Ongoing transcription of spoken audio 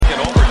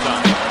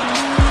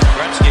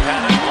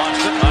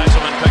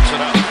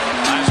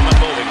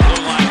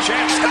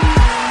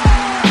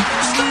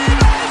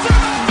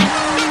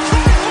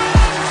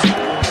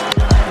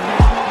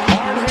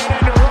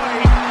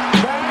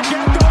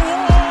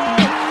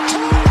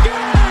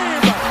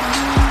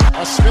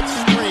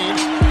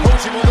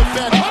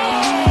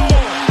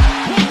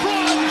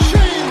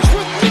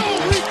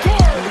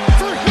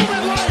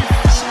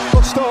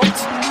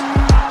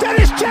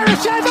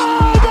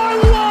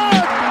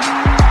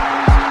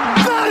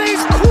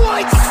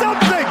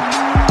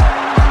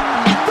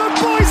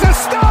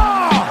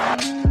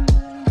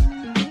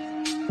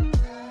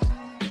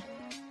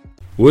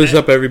What's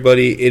up,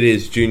 everybody? It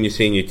is Junior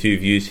Senior Two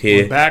Views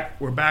here.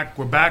 We're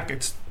back.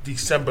 It's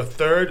December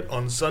 3rd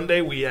on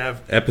Sunday. We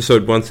have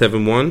episode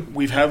 171.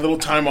 We've had a little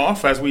time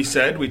off, as we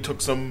said. We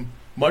took some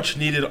much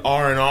needed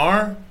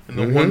R&R in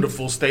the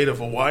wonderful state of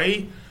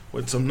Hawaii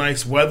with some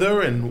nice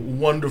weather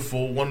and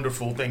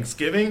wonderful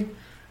Thanksgiving.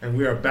 And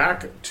we are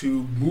back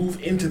to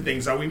move into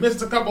things. Now, we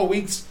missed a couple of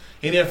weeks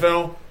in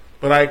NFL,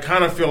 but I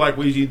kind of feel like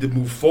we need to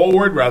move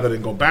forward rather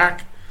than go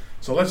back.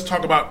 So let's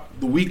talk about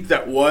the week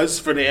that was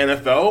for the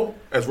NFL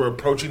as we're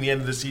approaching the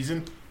end of the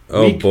season.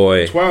 Oh, week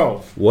boy.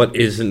 12. What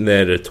isn't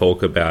there to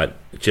talk about?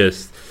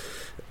 Just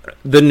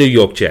the New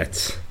York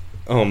Jets.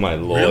 Oh, my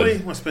Lord. Really?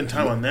 Want to spend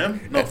time on them?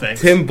 No,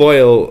 thanks. Tim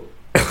Boyle.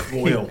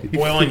 Boil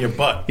on your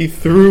butt. He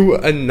threw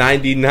a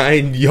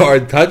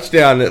 99-yard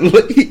touchdown at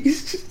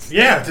least.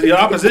 Yeah, to the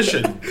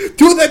opposition.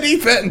 To the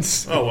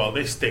defense. Oh, well,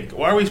 they stink.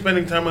 Why are we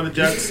spending time on the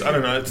Jets? I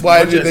don't know. It's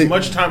as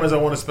much time as I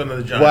want to spend on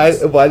the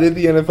Giants. Why did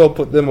the NFL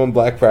put them on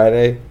Black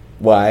Friday?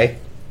 Why?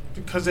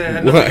 Because they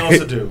had nothing else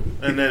to do.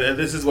 And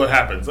this is what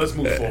happens. Let's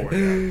move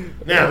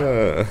forward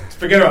now.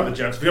 Forget about the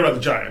Jets. Forget about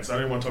the Giants. I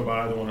don't even want to talk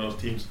about either one of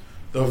those teams.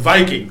 The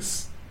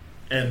Vikings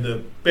and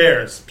the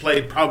Bears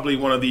played probably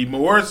one of the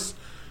worst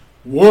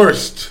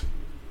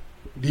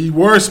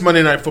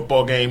Monday Night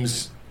Football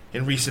games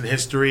in recent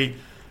history.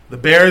 The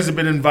Bears have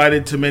been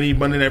invited to many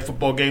Monday Night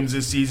Football games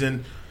this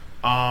season.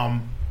 I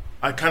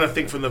kind of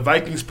think from the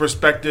Vikings'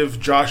 perspective,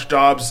 Josh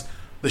Dobbs,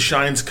 the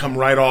shines come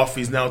right off.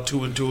 He's now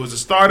 2-2 as a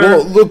starter.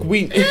 Well, look,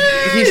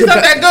 he's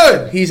not that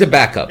good. He's a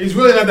backup. He's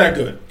really not that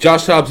good.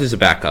 Josh Dobbs is a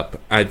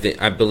backup. I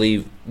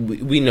believe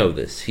we know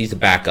this. He's a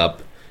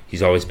backup.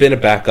 He's always been a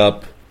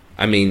backup.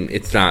 I mean,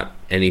 it's not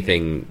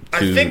anything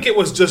I think it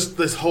was just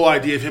this whole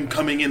idea of him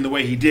coming in the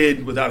way he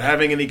did without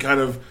having any kind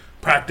of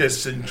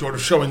practice and sort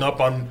of showing up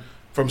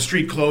from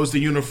street clothes to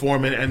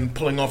uniform and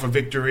pulling off a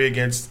victory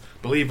against,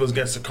 I believe it was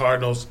against the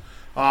Cardinals.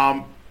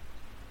 No,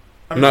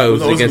 it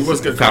was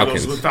against the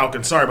Falcons. It was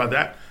Falcons. Sorry about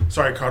that.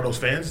 Sorry, Cardinals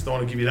fans. Don't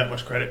want to give you that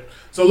much credit.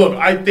 So, look,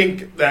 I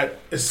think that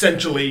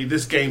essentially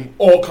this game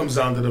all comes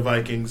down to the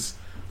Vikings.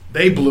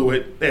 They blew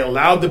it. They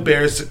allowed the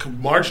Bears to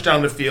march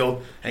down the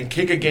field and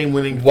kick a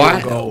game-winning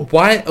field goal.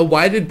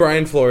 Why did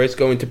Brian Flores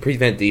go into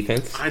prevent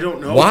defense? I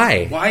don't know.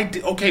 Why?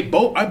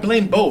 Both. I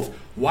blame both.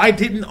 Why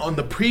didn't, on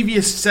the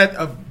previous set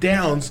of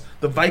downs,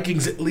 the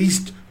Vikings at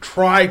least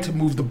try to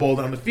move the ball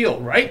down the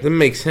field, right? That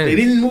makes sense. They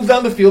didn't move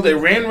down the field. They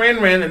ran,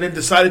 and then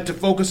decided to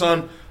focus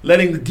on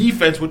letting the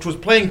defense, which was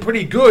playing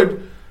pretty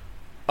good,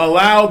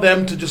 allow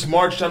them to just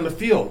march down the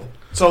field.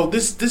 So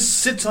this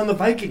sits on the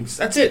Vikings.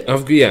 That's it.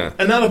 Yeah.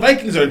 And now the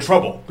Vikings are in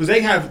trouble because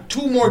they have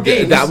two more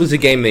games. That was a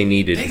game they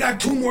needed. They got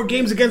two more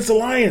games against the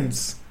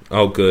Lions.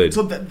 Oh, good.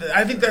 So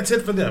I think that's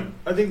it for them.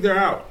 I think they're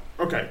out.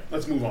 Okay,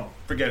 let's move on.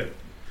 Forget it.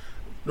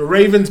 The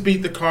Ravens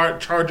beat the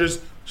Chargers.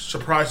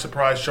 Surprise,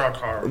 shock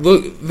horror.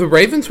 Look, the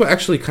Ravens were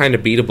actually kind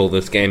of beatable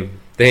this game.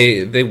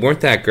 They weren't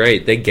that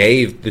great. They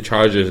gave the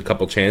Chargers a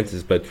couple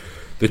chances, but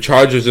the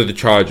Chargers are the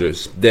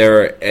Chargers.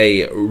 They're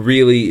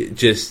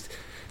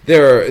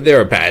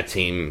They're a bad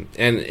team,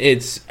 and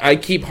I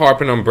keep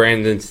harping on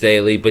Brandon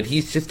Staley, but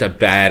he's just a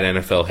bad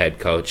NFL head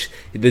coach.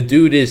 The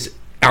dude is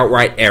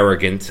outright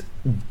arrogant,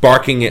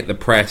 barking at the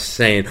press,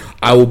 saying,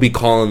 "I will be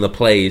calling the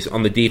plays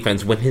on the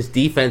defense," when his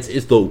defense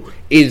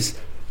is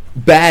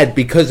bad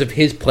because of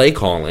his play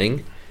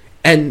calling,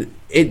 and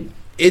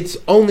it's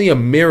only a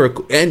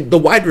miracle. And the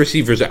wide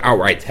receivers are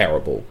outright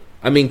terrible.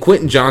 I mean,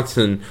 Quentin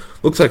Johnson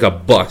looks like a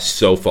bust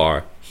so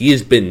far. He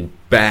has been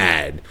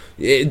bad.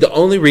 The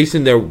only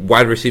reason their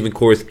wide receiving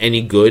core is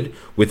any good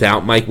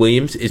without Mike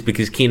Williams is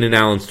because Keenan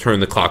Allen's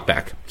turned the clock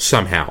back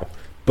somehow.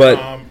 But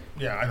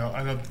yeah,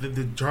 I know.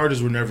 The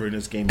Chargers were never in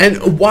this game.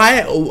 And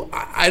why?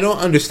 I don't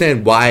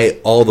understand why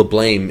all the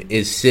blame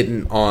is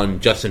sitting on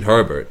Justin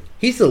Herbert.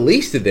 He's the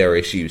least of their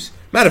issues.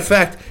 Matter of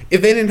fact,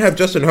 if they didn't have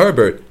Justin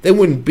Herbert, they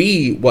wouldn't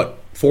be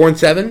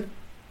 4-7.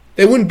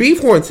 They wouldn't be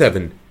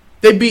 4-7.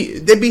 They'd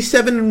be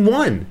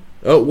 7-1.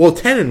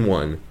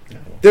 10-1.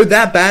 They're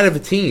that bad of a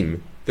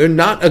team. They're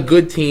not a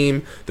good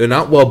team. They're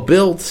not well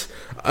built.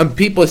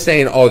 People are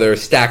saying, "Oh, they're a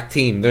stacked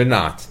team." They're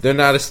not. They're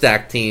not a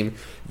stacked team.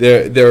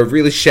 They're a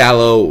really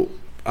shallow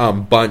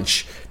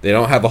bunch. They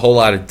don't have a whole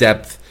lot of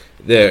depth.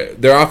 Their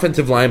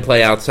offensive line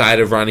play outside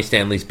of Ronnie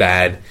Stanley's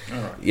bad.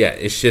 Right. Yeah,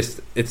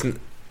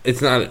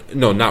 it's not.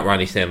 No, not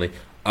Ronnie Stanley.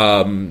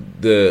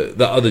 The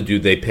other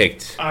dude they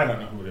picked. I don't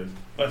know who it is.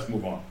 Let's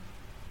move on.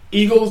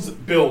 Eagles,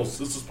 Bills.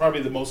 This is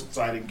probably the most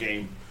exciting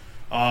game.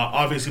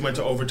 Obviously went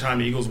to overtime.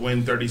 The Eagles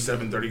win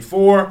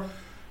 37-34.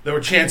 There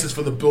were chances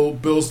for the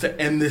Bills to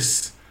end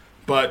this,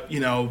 but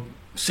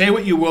say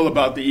what you will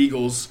about the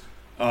Eagles,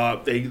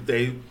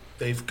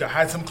 they've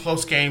had some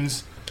close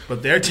games,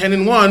 but they're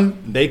 10-1.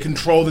 They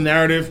control the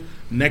narrative.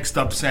 Next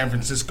up, San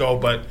Francisco,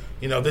 but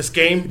this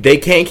game they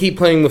can't keep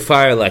playing with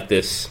fire like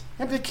this.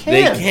 Yeah, they can.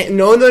 They can't.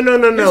 No. Yes,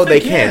 they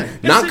can't.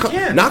 Yes, they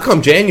can. Not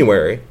come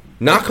January.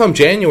 Not come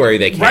January.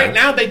 They can't. Right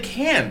now, they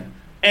can.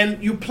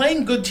 And you're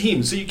playing good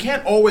teams, so you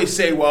can't always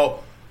say,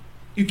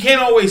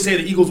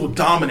 the Eagles will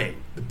dominate.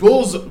 The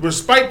Bulls,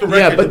 despite the record,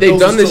 Yeah, but the they've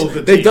Bills done are this. still a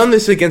good They've team. done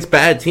this against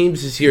bad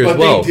teams this year But as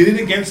well. they did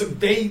it against.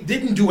 They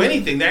didn't do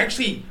anything. They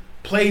actually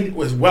played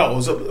as well.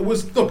 It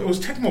was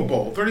Tecmo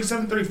Bowl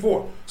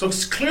 37-34. So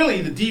it's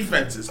clearly the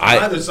defenses on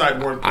either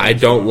side weren't. I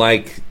don't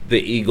like the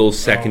Eagles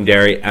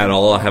secondary at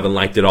all. I haven't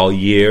liked it all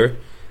year.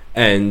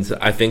 And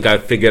I think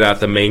I've figured out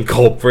the main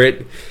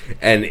culprit,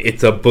 and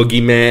it's a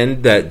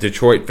boogeyman that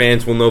Detroit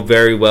fans will know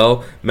very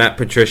well. Matt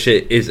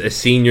Patricia is a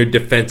senior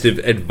defensive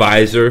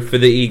advisor for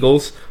the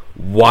Eagles.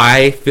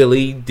 Why,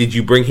 Philly, did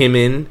you bring him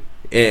in?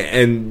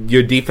 And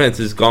your defense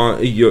is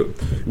gone.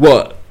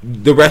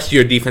 The rest of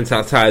your defense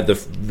outside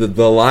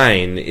the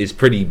line is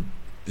pretty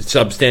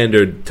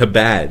substandard to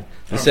bad.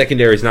 The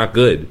secondary is not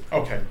good.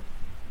 Okay.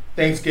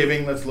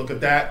 Thanksgiving, let's look at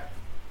that.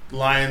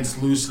 Lions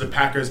lose to the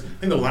Packers. I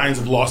think the Lions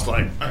have lost,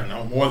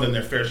 more than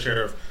their fair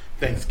share of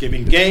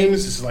Thanksgiving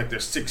games. This is like their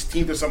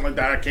 16th or something like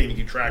that. I can't even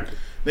keep track.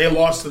 They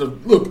lost to the...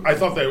 Look, but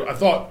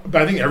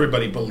I think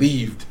everybody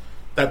believed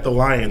that the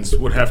Lions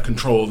would have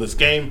control of this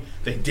game.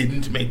 They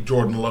didn't make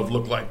Jordan Love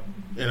look like,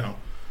 Darryl,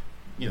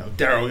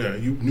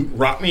 Newt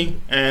Rockney.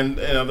 And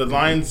the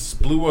Lions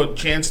blew a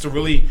chance to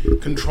really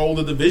control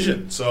the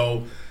division.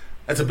 So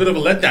that's a bit of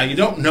a letdown. You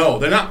don't know.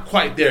 They're not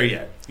quite there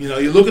yet.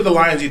 You look at the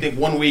Lions, you think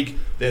 1 week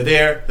they're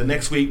there, the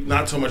next week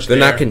not so much They're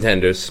there. not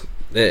contenders.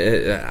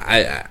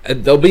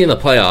 They'll be in the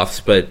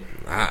playoffs, but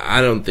I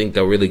don't think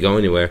they'll really go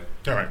anywhere.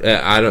 All right.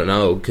 I don't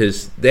know,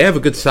 because they have a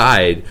good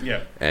side.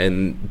 Yeah.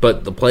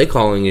 But the play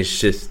calling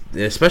is just,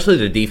 especially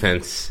the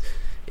defense,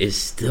 is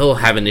still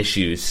having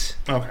issues.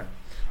 Okay.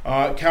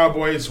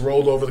 Cowboys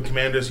rolled over the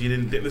Commanders. You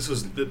didn't think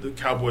the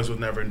Cowboys were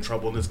never in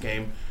trouble in this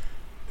game.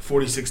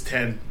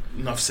 46-10.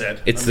 Enough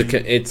said. It's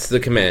the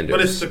Commanders. But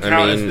it's the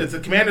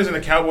Commanders, and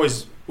the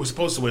Cowboys were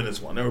supposed to win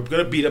this one. They were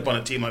going to beat up on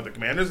a team like the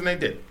Commanders, and they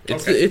did.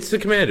 It's the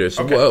Commanders.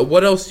 Okay.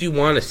 What else do you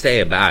want to say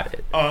about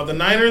it? The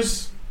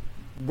Niners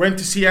went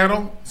to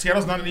Seattle.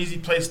 Seattle's not an easy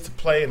place to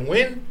play and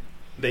win.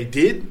 They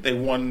did. They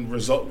won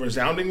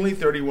resoundingly,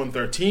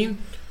 31-13.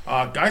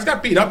 Guys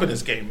got beat up in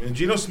this game. And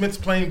Geno Smith's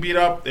playing beat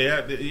up.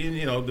 The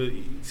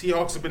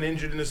Seahawks have been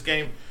injured in this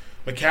game.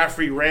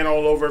 McCaffrey ran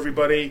all over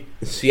everybody.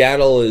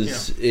 Seattle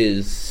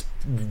is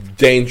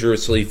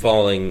dangerously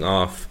falling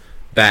off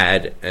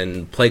bad,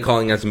 and play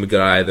calling hasn't been good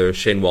either.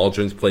 Shane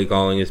Waldron's play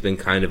calling has been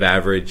kind of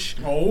average.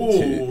 Now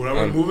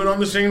we're moving on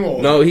to Shane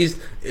Waldron. No, his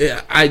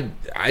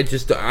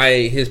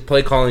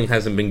play calling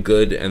hasn't been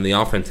good, and the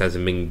offense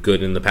hasn't been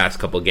good in the past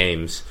couple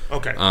games.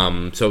 Okay.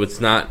 So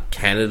it's not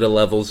Canada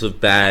levels of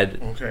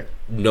bad. Okay.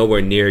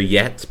 Nowhere near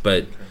yet,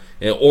 but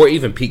or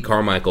even Pete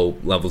Carmichael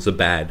levels of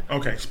bad.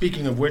 Okay.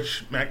 Speaking of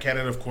which, Matt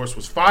Canada, of course,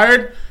 was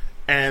fired.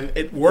 And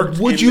it worked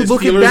Would in you the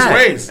look at Steelers' that?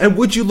 ways. And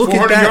would you look at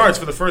 400 that? yards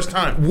for the first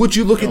time. Would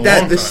you look in at a that?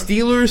 long The time.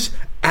 Steelers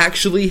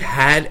actually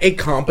had a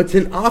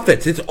competent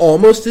offense. It's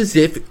almost as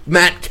if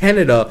Matt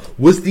Canada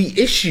was the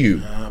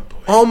issue. Oh, boy.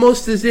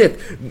 Almost as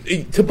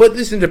if. To put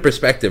this into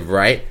perspective,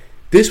 right?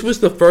 This was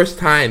the first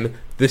time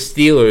the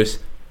Steelers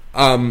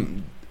had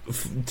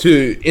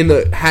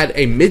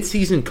a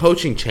midseason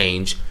coaching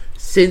change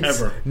since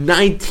Ever.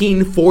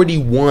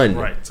 1941.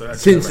 Right, so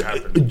that's since never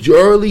happened.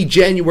 early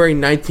January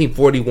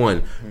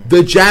 1941.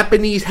 The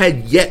Japanese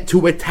had yet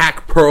to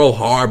attack Pearl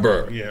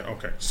Harbor. Yeah,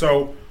 okay.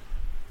 So,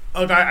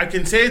 I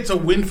can say it's a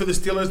win for the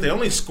Steelers. They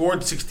only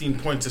scored 16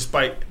 points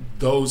despite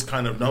those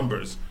kind of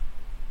numbers,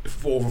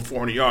 for over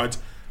 400 yards.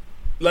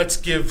 Let's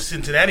give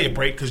Cincinnati a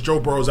break because Joe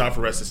Burrow's out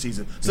for the rest of the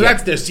season. So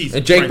that's their season.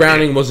 And Jake right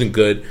Browning there. wasn't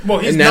good. Well,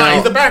 he's And not.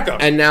 He's the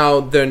backup. And now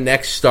their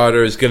next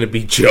starter is going to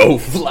be Joe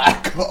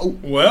Flacco.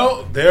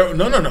 Well,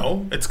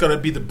 no. It's going to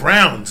be the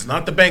Browns,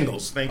 not the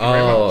Bengals. Thank you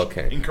very much.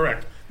 Okay.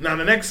 Incorrect. Now,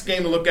 the next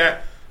game to look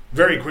at,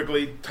 very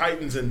quickly,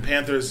 Titans and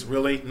Panthers,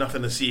 really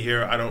nothing to see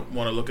here. I don't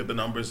want to look at the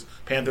numbers.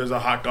 Panthers are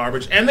hot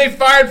garbage. And they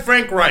fired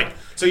Frank Reich.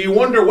 So you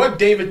wonder what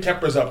David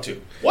Tepper's up to.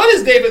 What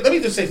is David? Let me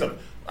just say something.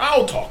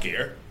 I'll talk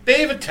here.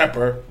 David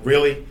Tepper,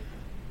 really?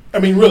 I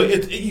mean,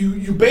 really,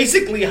 you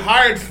basically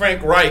hired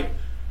Frank Reich,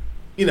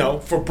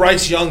 for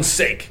Bryce Young's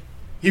sake.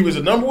 He was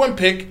a number one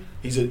pick.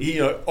 He's an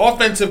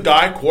offensive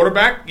guy,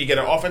 quarterback. You get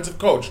an offensive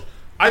coach.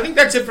 I think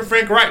that's it for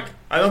Frank Reich.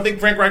 I don't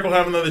think Frank Reich will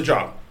have another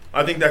job.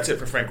 I think that's it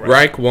for Frank Reich.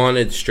 Reich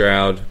wanted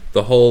Stroud.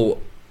 The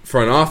whole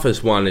front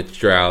office wanted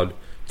Stroud.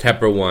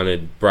 Tepper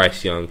wanted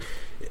Bryce Young.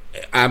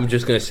 I'm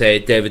just going to say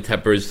David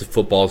Tepper is the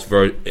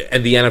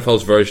the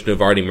NFL's version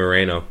of Artie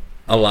Moreno.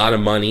 A lot of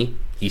money.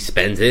 He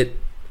spends it.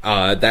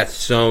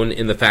 That's shown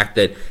in the fact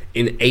that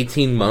in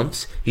 18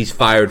 months, he's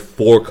fired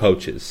 4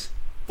 coaches.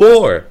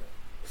 4.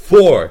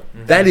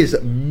 Mm-hmm. That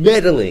is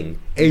meddling.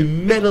 A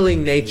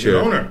meddling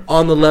nature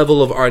on the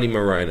level of Artie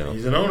Moreno.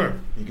 He's an owner.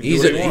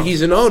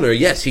 He's an owner.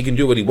 Yes, he can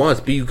do what he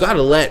wants, but you got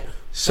to let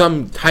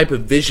some type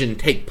of vision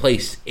take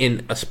place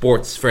in a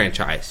sports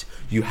franchise.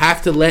 You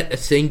have to let a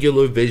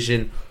singular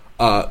vision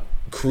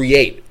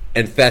create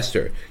and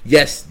fester.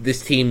 Yes,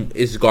 this team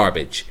is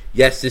garbage.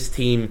 Yes, this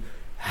team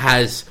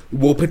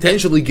will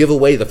potentially give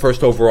away the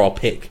first overall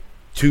pick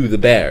to the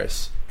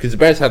Bears because the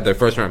Bears have their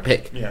first round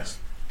pick. Yes,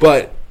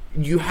 but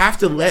you have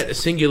to let a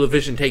singular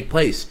vision take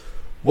place.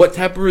 What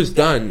Tepper has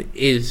done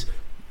is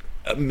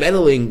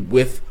meddling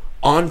with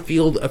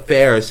on-field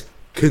affairs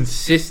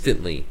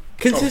consistently.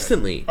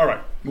 Okay. All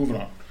right, moving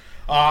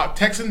on.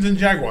 Texans and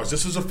Jaguars.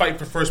 This was a fight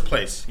for first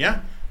place,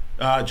 yeah?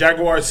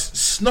 Jaguars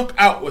snuck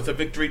out with a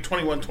victory,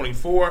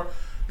 21-24.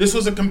 This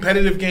was a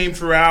competitive game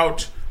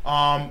throughout.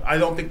 I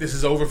don't think this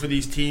is over for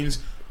these teams.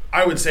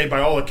 I would say, by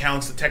all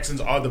accounts, the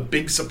Texans are the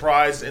big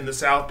surprise in the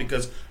South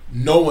because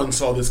no one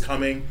saw this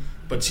coming.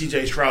 But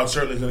C.J. Stroud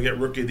certainly is going to get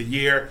Rookie of the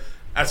Year.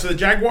 As for the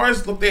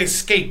Jaguars, look, they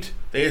escaped.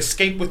 They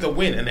escaped with a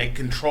win, and they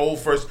control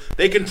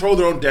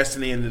their own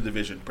destiny in the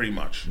division, pretty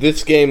much.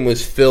 This game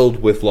was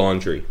filled with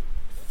laundry,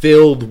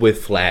 filled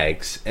with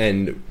flags,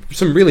 and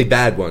some really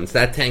bad ones.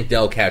 That Tank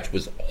Dell catch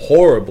was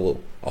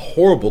horrible, a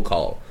horrible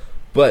call.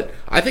 But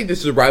I think this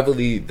is a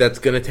rivalry that's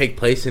going to take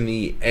place in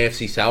the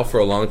AFC South for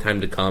a long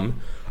time to come.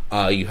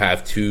 You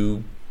have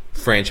two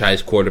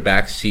franchise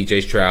quarterbacks.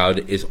 C.J.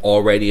 Stroud is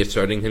already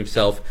asserting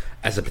himself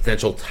as a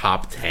potential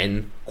top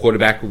 10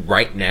 quarterback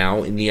right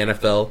now in the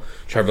NFL.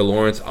 Trevor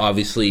Lawrence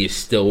obviously is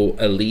still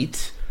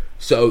elite.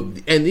 So,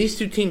 and these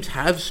two teams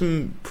have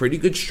some pretty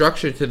good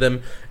structure to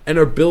them and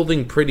are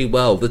building pretty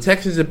well. The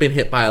Texans have been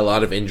hit by a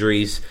lot of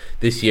injuries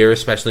this year,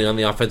 especially on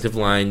the offensive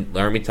line.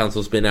 Laramie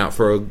Tunsil's been out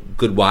for a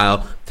good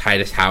while.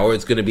 Titus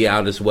Howard's going to be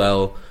out as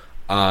well.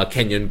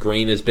 Kenyon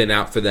Green has been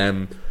out for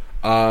them.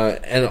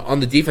 And on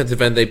the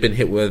defensive end, they've been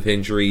hit with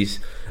injuries.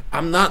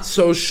 I'm not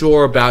so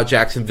sure about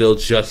Jacksonville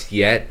just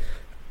yet.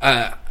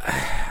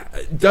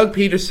 Doug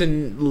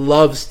Peterson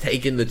loves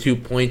taking the 2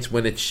 points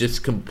when it's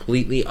just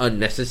completely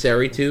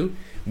unnecessary to,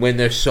 when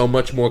there's so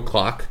much more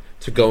clock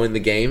to go in the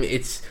game.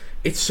 It's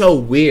so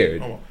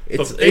weird.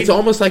 It's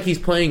almost like he's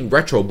playing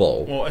Retro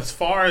Bowl. Well, as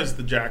far as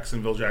the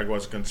Jacksonville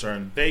Jaguars are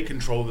concerned, they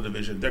control the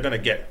division. They're going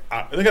to get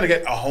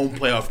a home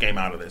playoff game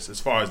out of this, as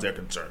far as they're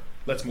concerned.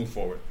 Let's move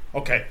forward.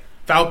 Okay.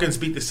 Falcons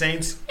beat the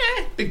Saints.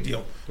 Big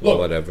deal. Look,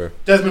 whatever.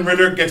 Desmond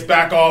Ridder gets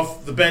back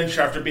off the bench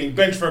after being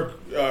benched for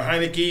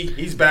Heineke.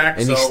 He's back.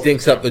 And he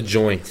stinks up the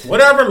joint.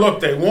 Whatever.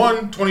 Look, they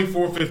won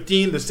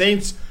 24-15. The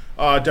Saints,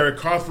 Derek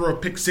Carr threw a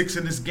pick 6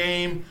 in this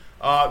game.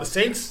 The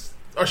Saints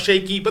are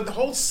shaky, but the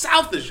whole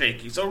South is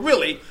shaky. So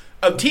really,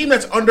 a team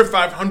that's under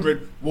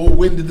 500 will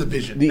win the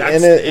division.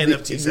 That's the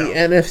NFC South. The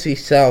NFC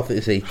South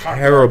is a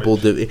terrible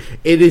division.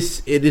 It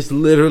is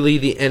literally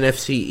the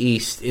NFC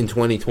East in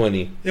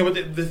 2020. Yeah,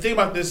 but the thing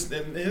about this,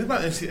 and the thing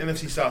about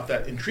NFC South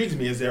that intrigues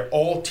me is they're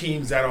all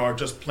teams that are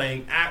just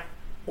playing at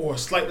or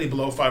slightly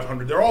below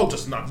 500. They're all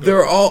just not good.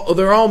 They're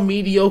all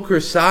mediocre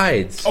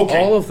sides. Okay.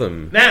 All of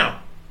them.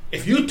 Now,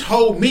 if you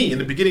told me in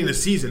the beginning of the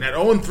season at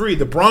 0-3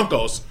 the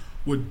Broncos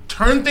would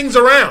turn things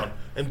around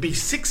and be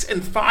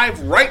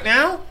 6-5 right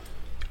now,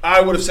 I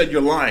would have said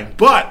you're lying.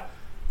 But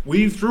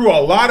we threw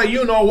a lot of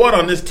you-know-what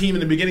on this team in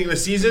the beginning of the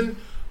season.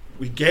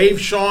 We gave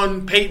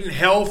Sean Payton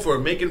hell for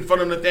making fun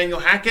of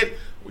Nathaniel Hackett.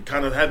 We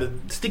kind of had the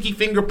sticky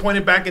finger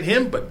pointed back at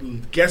him.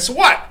 But guess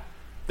what?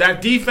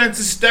 That defense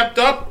has stepped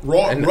up.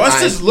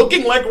 Russ is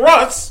looking like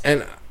Russ.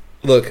 And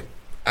look,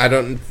 I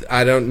don't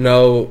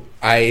know.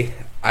 I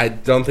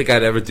don't think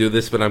I'd ever do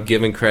this, but I'm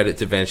giving credit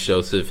to Vance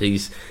Joseph.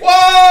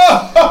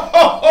 Whoa!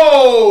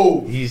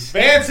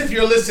 Vance, if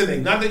you're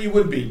listening, not that you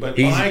would be, but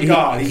my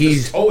God, he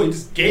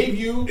just gave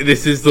you.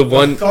 This is the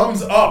one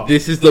thumbs up.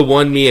 This is the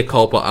one mea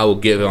culpa I will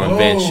give on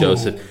Vance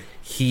Joseph.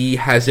 He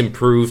has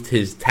improved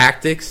his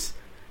tactics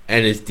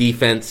and his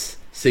defense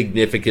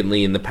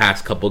significantly in the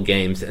past couple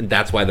games, and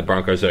that's why the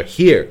Broncos are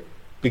here.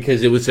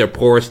 Because it was their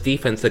poorest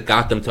defense that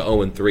got them to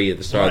 0-3 at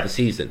the start of the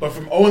season. But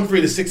from 0-3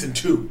 to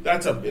 6-2,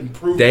 that's an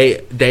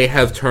improvement. They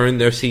have turned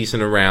their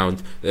season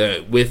around.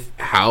 With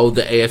how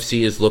the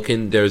AFC is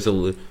looking, there's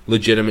a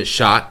legitimate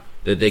shot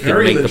that they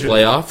can make the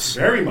playoffs.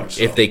 Very much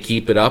so. If they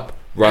keep it up.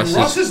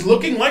 Russ is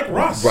looking like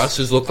Russ. Russ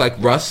has looked like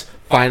Russ,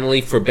 finally,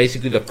 for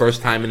basically the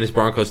first time in his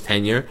Broncos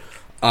tenure.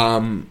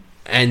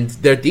 And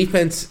their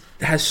defense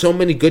has so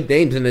many good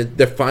names, and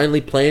they're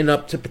finally playing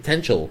up to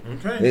potential.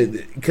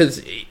 Okay.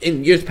 Because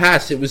in years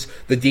past, it was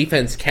the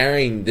defense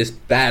carrying this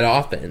bad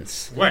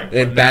offense. Right.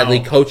 And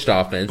badly coached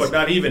offense. But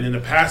not even. In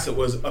the past, it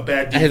was a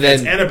bad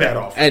defense and a bad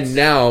offense. And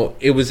now,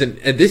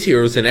 this year,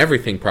 it was an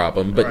everything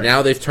problem. But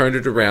now they've turned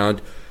it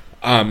around.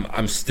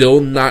 I'm still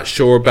not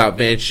sure about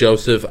Vance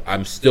Joseph. Wait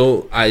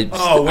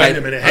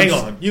a minute. Hang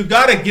on. You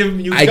got to give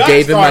him. I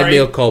gave him my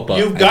mea culpa.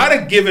 You've got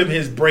to give him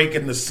his break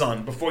in the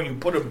sun before you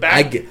put him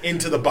back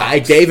into the box. I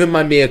gave him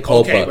my mea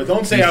culpa. Okay, but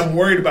don't say I'm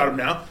worried about him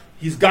now.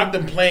 He's got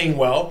them playing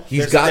well.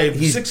 He's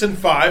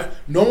 6-5.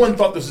 No one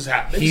thought this was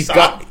happening.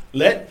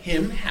 Let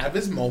him have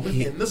his moment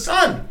in the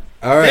sun.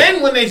 All right.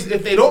 Then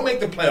if they don't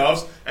make the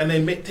playoffs and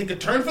they take a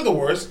turn for the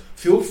worse,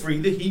 feel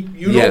free to heap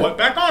what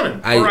back on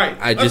him. All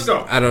right, let's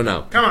go. I don't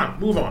know. Come on,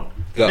 move on.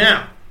 Go.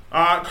 Now,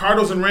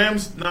 Cardinals and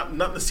Rams, nothing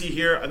to see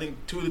here. I think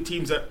two of the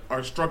teams that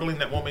are struggling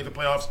that won't make the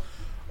playoffs.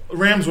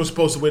 Rams were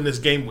supposed to win this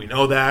game. We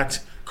know that.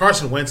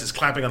 Carson Wentz is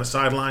clapping on the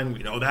sideline.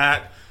 We know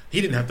that.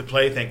 He didn't have to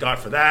play. Thank God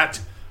for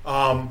that.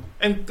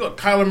 And look,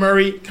 Kyler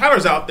Murray.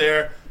 Kyler's out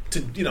there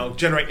to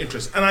generate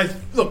interest. And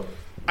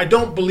I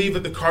don't believe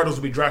that the Cardinals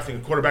will be drafting a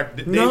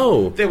quarterback.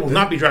 No. They will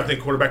not be drafting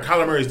a quarterback.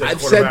 Kyler Murray is their I've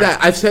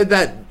quarterback. said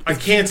that. I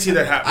can't see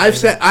that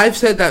happening. I've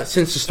said that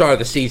since the start of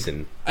the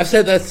season. I've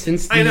said that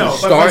since the I know,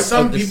 start but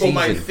some of the people season.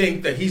 might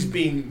think that he's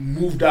being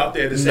moved out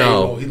there to say,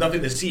 No. well, he's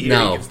nothing to see here.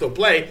 No. He can still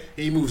play. And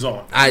he moves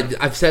on.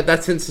 I've said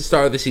that since the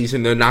start of the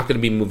season. They're not going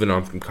to be moving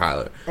on from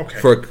Kyler.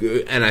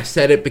 Okay. And I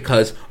said it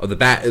because of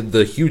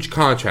the huge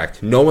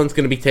contract. No one's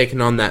going to be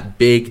taking on that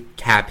big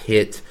cap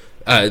hit.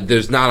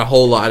 There's not a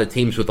whole lot of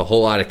teams with a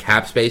whole lot of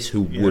cap space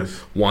who would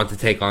want to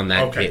take on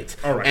that hit.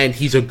 All right. And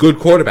he's a good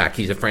quarterback.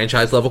 He's a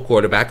franchise level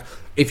quarterback.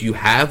 If you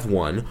have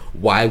one,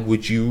 why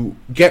would you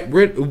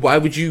why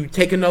would you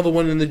take another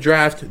one in the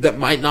draft that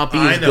might not be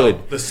as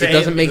good? The saying, it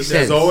doesn't make sense.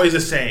 There's always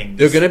a saying.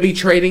 They're going to be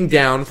trading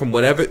down from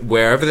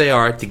wherever they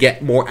are to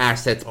get more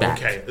assets back.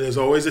 Okay, there's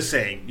always a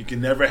saying. You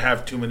can never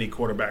have too many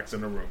quarterbacks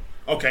in a room.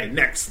 Okay,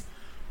 next.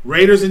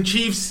 Raiders and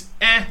Chiefs.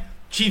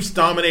 Chiefs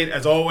dominate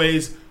as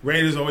always.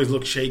 Raiders always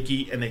look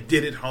shaky, and they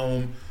did at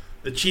home.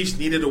 The Chiefs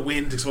needed a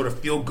win to sort of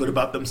feel good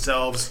about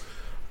themselves.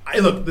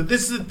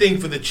 This is the thing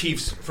for the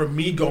Chiefs, for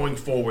me going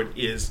forward,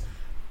 is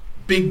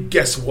big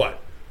guess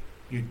what?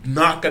 You're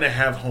not going to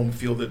have home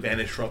field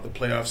advantage throughout the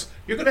playoffs.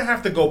 You're going to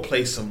have to go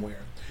play somewhere.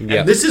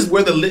 Yeah. And this is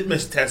where the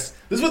litmus test,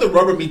 this is where the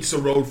rubber meets the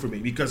road for me.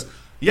 Because,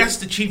 yes,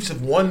 the Chiefs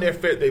have won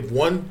they've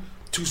won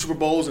 2 Super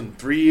Bowls in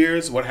 3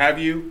 years, what have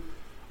you.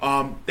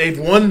 They've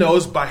won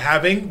those by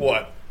having,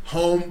 what?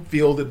 Home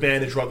field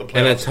advantage throughout the playoffs.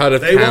 And a ton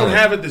of They talent. won't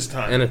have it this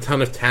time. And a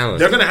ton of talent.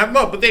 They're going to have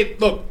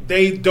but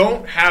they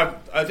don't have.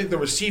 I think the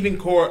receiving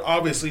core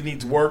obviously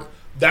needs work.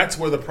 That's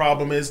where the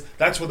problem is.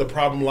 That's where the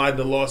problem lied in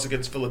the loss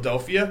against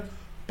Philadelphia.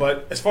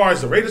 But as far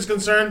as the Raiders are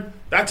concerned,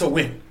 that's a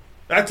win.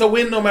 That's a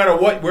win no matter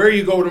what. Where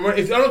you go to,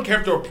 I don't care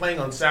if they're playing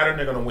on Saturn,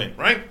 they're going to win,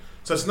 right?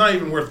 So it's not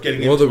even worth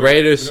getting. Well, into the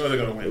Raiders. You know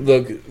they're going to win.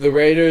 Look, the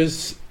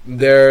Raiders.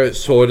 They're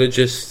sort of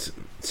just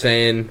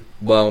saying,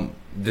 well,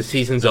 the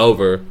season's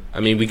over. I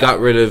mean, we got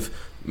rid of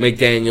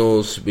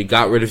McDaniels, we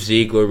got rid of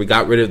Ziegler, we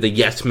got rid of the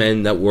yes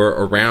men that were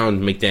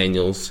around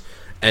McDaniels,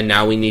 and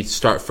now we need to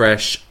start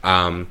fresh.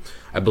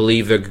 I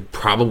believe they're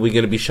probably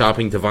going to be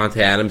shopping Devontae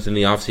Adams in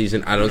the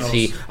offseason. I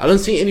don't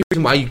see any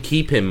reason why you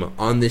keep him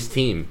on this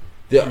team.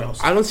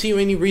 I don't see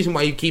any reason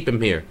why you keep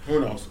him here.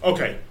 Who knows?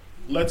 Okay,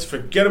 let's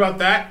forget about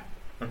that.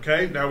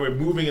 Okay, now we're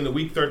moving into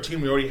Week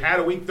 13. We already had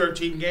a Week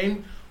 13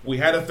 game. We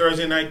had a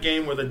Thursday night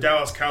game where the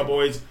Dallas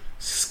Cowboys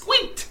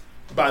squeaked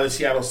by the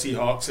Seattle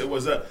Seahawks. It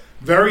was a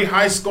very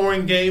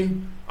high-scoring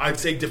game. I'd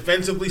say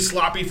defensively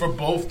sloppy for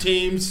both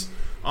teams.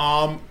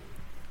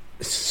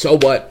 So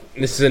what?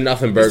 This is a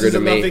nothing burger to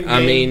me.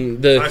 I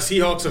mean, the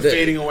Seahawks are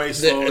fading away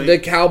slowly. The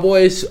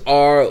Cowboys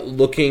are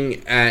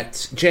looking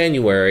at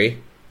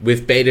January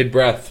with bated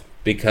breath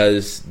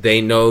because they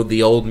know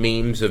the old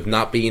memes of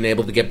not being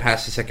able to get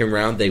past the second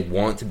round. They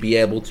want to be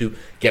able to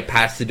get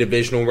past the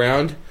divisional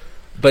round.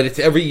 But it's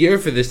every year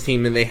for this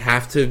team, and they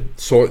have to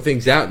sort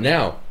things out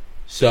now.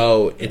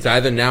 So it's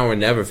either now or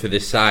never for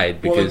this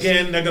side. Because, well,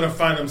 again, they're going to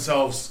find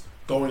themselves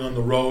going on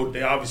the road.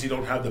 They obviously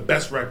don't have the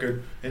best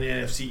record in the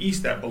NFC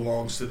East. That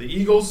belongs to the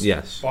Eagles,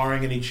 yes,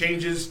 barring any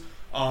changes.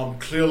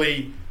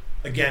 Clearly,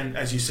 again,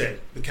 as you said,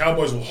 the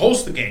Cowboys will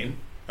host the game,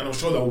 and I'm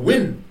sure they'll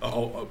win a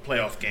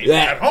playoff game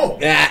at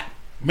home.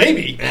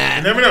 Maybe. You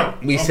never know.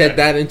 We said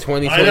that in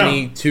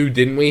 2022,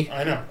 didn't we?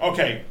 I know.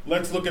 Okay,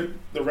 let's look at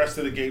the rest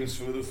of the games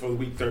for the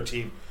Week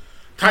 13.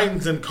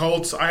 Titans and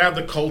Colts. I have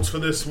the Colts for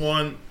this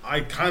one. I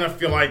kind of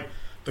feel like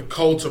the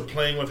Colts are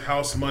playing with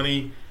house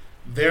money.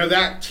 They're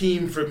that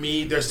team for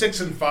me. They're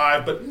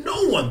 6-5, but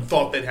no one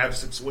thought they'd have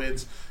 6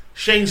 wins.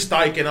 Shane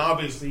Steichen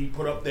obviously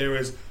put up there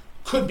as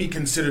could be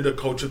considered a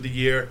coach of the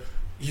year.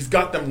 He's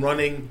got them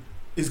running.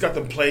 He's got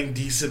them playing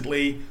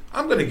decently.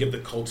 I'm going to give the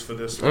Colts for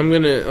this one. I'm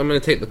gonna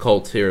take the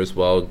Colts here as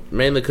well,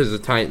 mainly because the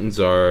Titans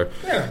are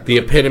the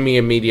epitome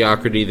of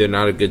mediocrity. They're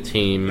not a good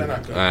team. They're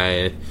not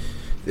good.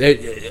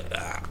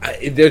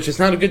 They're just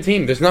not a good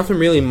team. There's nothing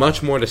really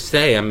much more to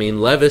say. I mean,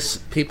 Levis,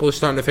 people are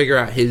starting to figure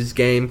out his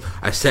game.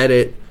 I said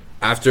it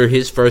after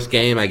his first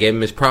game. I gave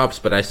him his props,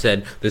 but I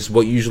said this is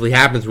what usually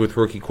happens with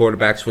rookie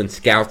quarterbacks when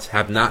scouts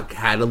have not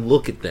had a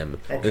look at them.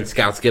 Okay. Then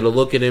scouts get a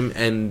look at him,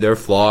 and their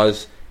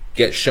flaws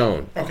get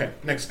shown. Okay,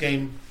 next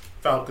game,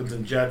 Falcons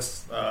and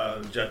Jets.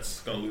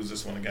 Jets going to lose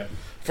this one again.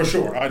 For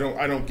sure. I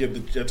don't give the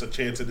Jets a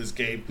chance in this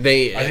game. I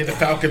think the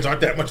Falcons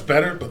aren't that much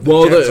better, but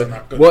the Jets are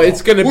not good. Well,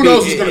 it's going to be... Who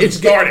knows who's going to be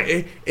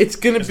starting? It's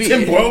going to be...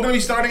 Tim Boyle going to be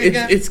starting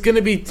again? It's going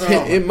to be...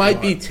 it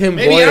might be Tim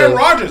Boyle. Maybe Aaron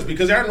Rodgers,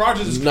 because Aaron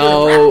Rodgers is good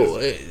in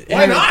practice.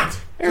 Why not?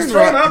 Just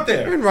throw him out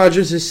there. Aaron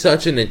Rodgers is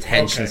such an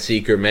attention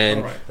seeker, man.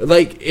 All right.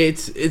 Like,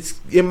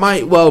 it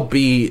might well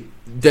be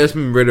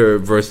Desmond Ridder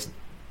versus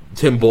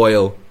Tim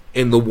Boyle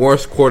in the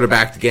worst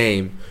quarterbacked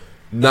game,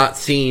 not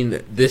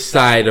seen this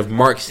side of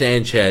Mark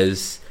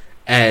Sanchez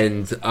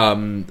and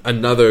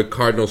another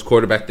Cardinals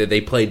quarterback that they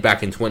played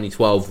back in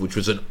 2012, which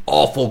was an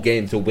awful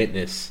game to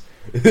witness.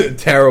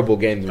 Terrible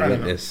game to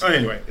witness.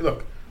 Anyway,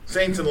 look,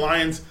 Saints and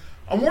Lions.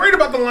 I'm worried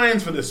about the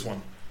Lions for this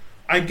one.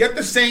 I get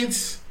the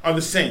Saints are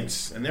the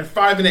Saints, and they're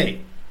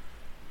 5-8.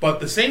 But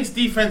the Saints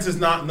defense is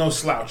no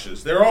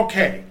slouches. They're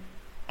okay.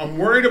 I'm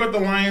worried about the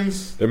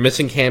Lions. They're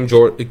missing Cam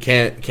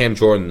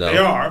Jordan, though. They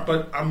are,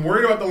 but I'm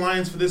worried about the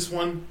Lions for this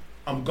one.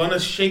 I'm going to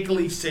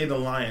shakily say the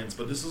Lions,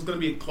 but this is going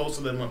to be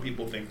closer than what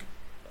people think.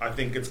 I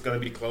think it's going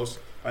to be close,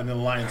 and the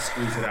Lions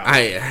squeeze it out.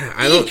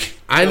 I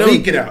don't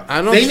leak it out.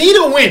 I don't. They need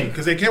a win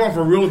because they came off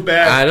a real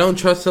bad. I don't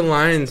trust the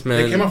Lions,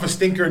 man. They came off a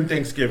stinker in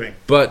Thanksgiving.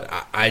 But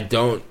I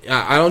don't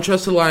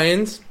trust the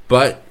Lions.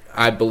 But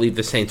I believe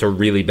the Saints are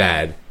really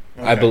bad.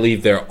 Okay. I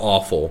believe they're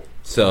awful.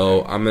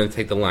 So I'm going to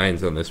take the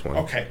Lions on this one.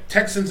 Okay,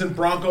 Texans and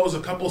Broncos, a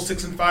couple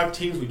 6-5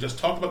 teams. We just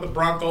talked about the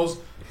Broncos.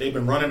 They've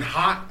been running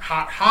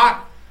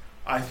hot.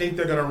 I think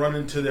they're going to run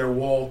into their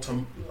wall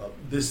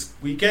this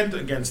weekend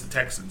against the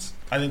Texans.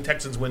 I think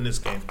Texans win this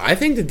game. I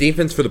think the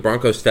defense for the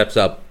Broncos steps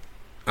up.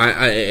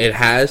 It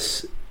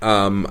has.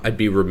 I'd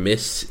be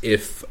remiss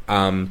if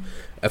I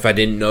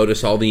didn't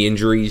notice all the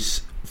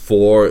injuries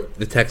for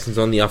the Texans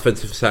on the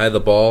offensive side of the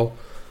ball.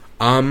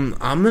 I'm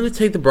going to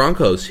take the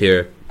Broncos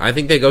here. I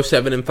think they go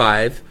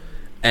 7-5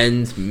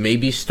 and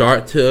maybe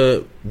start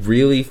to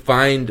really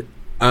find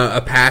a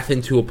path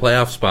into a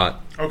playoff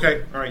spot.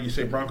 Okay, all right. You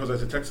say Broncos, I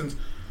say Texans.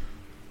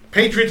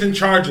 Patriots and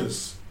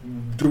Chargers.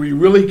 Do we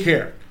really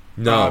care?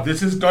 No.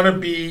 This is going to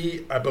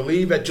be, I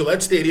believe, at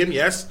Gillette Stadium,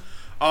 yes.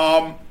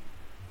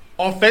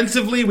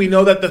 Offensively, we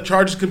know that the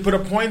Chargers can put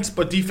up points,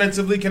 but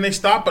defensively, can they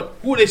stop? But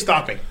who are they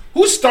stopping?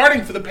 Who's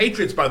starting for the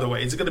Patriots, by the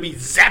way? Is it going to be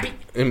Zappy?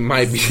 It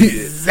might be.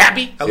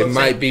 Zappy? It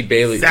might be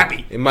Bailey.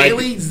 Zappy.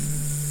 Bailey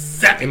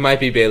Zappy. It might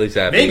be Bailey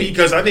Zappy. Maybe,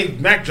 because I think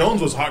Mac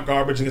Jones was hot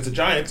garbage against the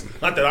Giants.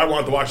 Not that I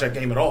wanted to watch that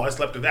game at all. I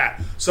slept through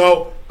that.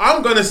 So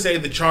I'm going to say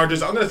the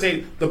Chargers. I'm going to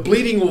say the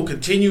bleeding will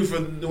continue for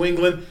New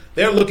England.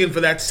 They're looking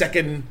for that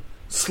second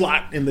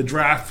slot in the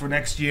draft for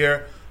next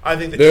year. I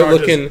think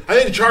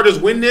the Chargers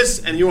win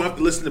this, and you don't have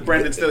to listen to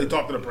Brandon Staley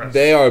talk to the press.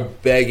 They are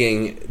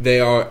begging. They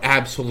are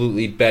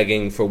absolutely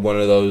begging for one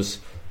of those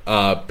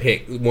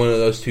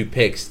two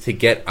picks to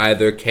get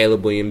either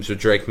Caleb Williams or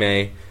Drake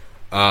May.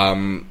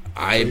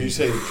 You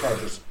say the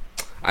Chargers.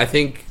 I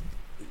think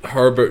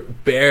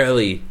Herbert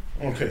barely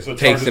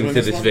takes them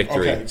to this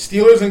victory. Okay,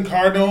 Steelers and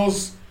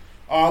Cardinals.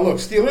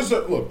 Steelers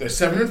they're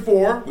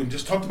 7-4. We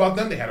just talked about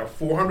them. They had a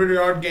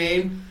 400-yard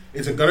game.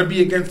 Is it going to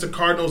be against the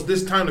Cardinals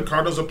this time? The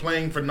Cardinals are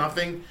playing for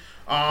nothing.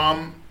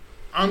 I'm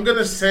going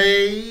to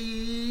say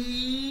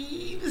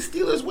the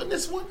Steelers win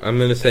this one. I'm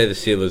going to say the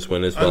Steelers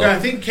win as well. Okay, I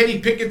think Kenny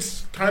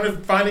Pickett's kind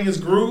of finding his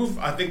groove.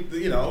 I think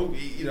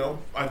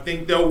I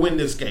think they'll win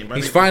this game.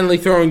 He's finally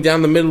throwing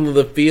down the middle of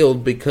the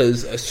field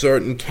because a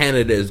certain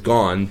candidate is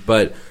gone,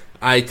 but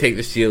I take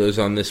the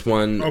Steelers on this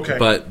one. Okay.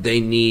 But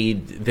they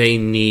need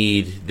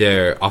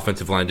their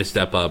offensive line to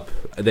step up.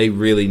 They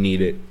really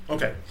need it.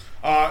 Okay.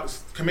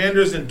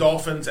 Commanders and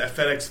Dolphins at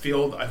FedEx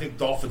Field. I think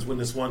Dolphins win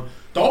this one.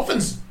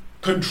 Dolphins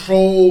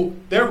control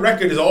their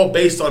record is all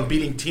based on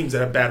beating teams that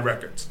have bad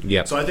records.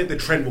 Yep. So I think the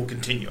trend will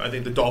continue. I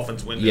think the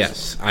Dolphins win this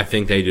Yes, one. I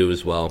think they do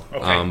as well.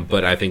 Okay.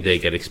 But I think they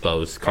get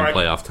exposed come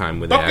playoff time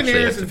when Buccaneers they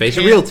actually have to and face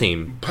a real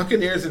team.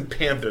 Buccaneers and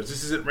Panthers.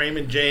 This is at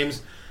Raymond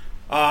James.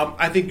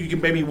 I think you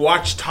can maybe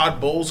watch Todd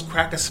Bowles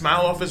crack a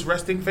smile off his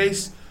resting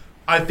face.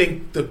 I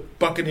think the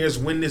Buccaneers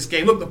win this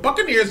game. Look, the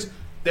Buccaneers,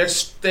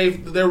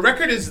 their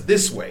record is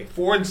this way,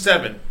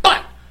 4-7,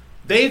 but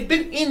they've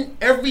been in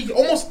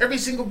almost every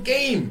single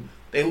game.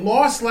 They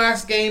lost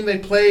last game they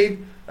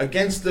played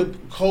against the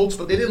Colts,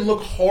 but they didn't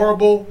look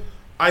horrible.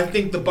 I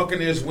think the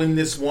Buccaneers win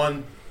this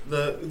one.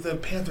 The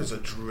Panthers are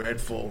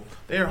dreadful.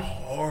 They're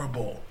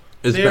horrible.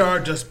 They are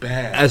just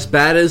bad. As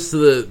bad as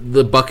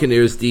the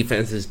Buccaneers'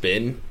 defense has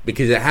been,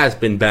 because it has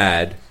been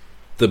bad,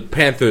 the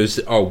Panthers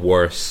are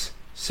worse.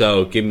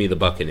 So give me the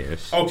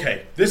Buccaneers.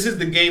 Okay, this is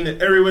the game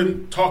that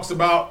everyone talks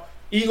about.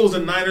 Eagles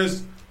and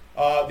Niners.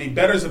 The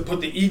bettors have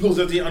put the Eagles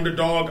as the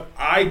underdog.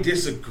 I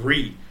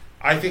disagree.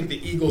 I think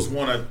the Eagles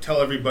want to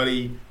tell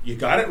everybody, you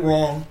got it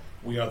wrong.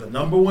 We are the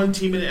number one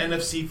team in the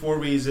NFC for a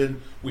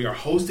reason. We are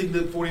hosting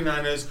the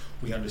 49ers.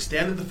 We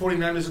understand that the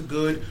 49ers are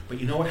good, but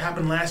you know what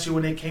happened last year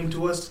when they came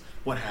to us?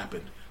 What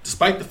happened?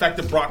 Despite the fact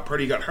that Brock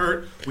Purdy got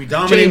hurt, we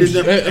dominated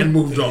them and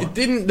moved on.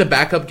 Didn't the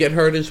backup get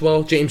hurt as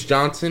well, James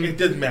Johnson? It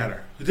didn't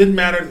matter. It didn't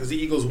matter because the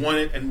Eagles won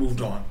it and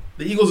moved on.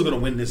 The Eagles are going to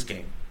win this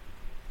game.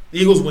 The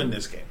Eagles win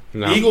this game.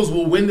 No. The Eagles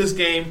will win this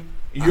game.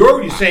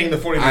 You're saying the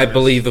 49ers. I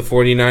believe the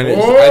 49ers.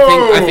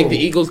 Whoa. I think the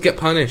Eagles get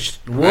punished.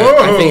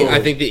 Whoa. I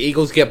think the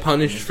Eagles get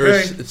punished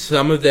for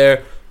some of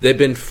their. They've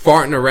been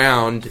farting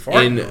around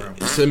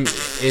in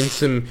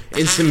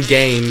some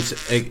games.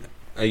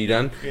 Are you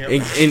done? Yep.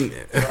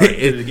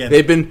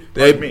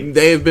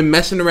 They have been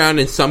messing around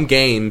in some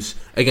games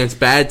against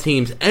bad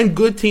teams and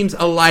good teams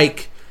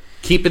alike,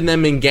 keeping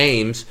them in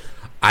games.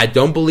 I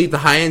don't believe the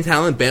high-end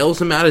talent bails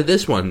them out of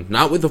this one.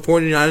 Not with the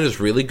 49ers'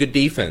 really good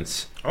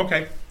defense.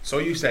 Okay, so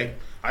you say.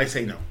 I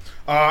say no.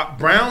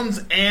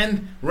 Browns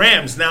and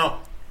Rams.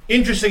 Now,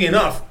 interesting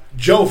enough,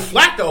 Joe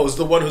Flacco is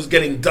the one who's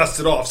getting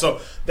dusted off. So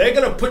they're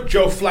going to put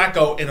Joe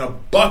Flacco in a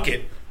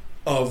bucket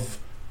of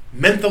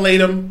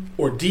mentholatum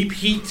or deep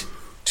heat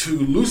to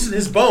loosen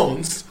his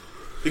bones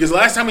Because the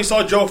last time we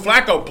saw Joe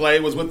Flacco play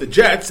was with the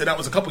Jets, and that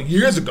was a couple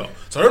years ago.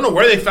 So I don't know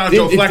where they found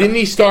Joe Flacco. Didn't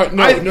he start?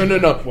 No.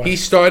 What? He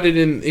started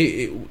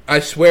in.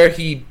 I swear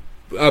he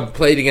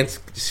played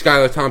against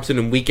Skylar Thompson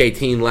in Week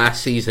 18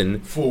 last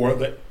season for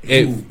the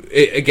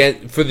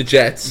again for the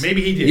Jets.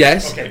 Maybe he did.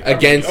 Yes, okay,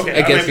 against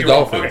the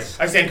Dolphins.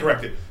 Okay, I stand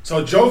corrected.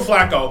 So Joe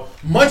Flacco,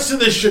 much to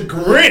the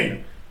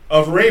chagrin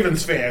of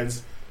Ravens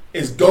fans,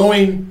 is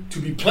going to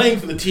be playing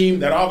for the team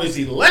that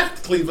obviously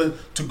left Cleveland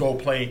to go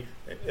play.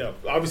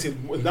 Obviously,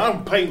 now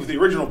I'm playing with the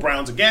original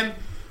Browns again.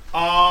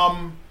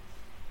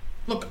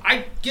 Look,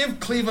 I give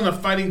Cleveland a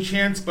fighting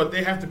chance, but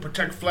they have to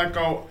protect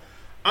Flacco.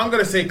 I'm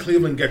going to say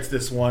Cleveland gets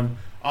this one.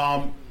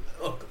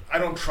 Look, I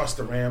don't trust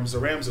the Rams. The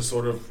Rams are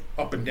sort of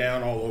up and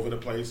down all over the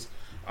place.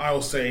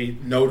 I'll say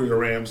no to the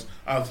Rams.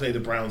 I'll say the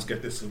Browns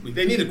get this.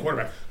 They need a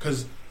quarterback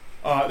because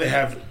they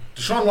have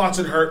Deshaun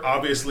Watson hurt,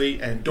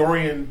 obviously, and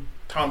Dorian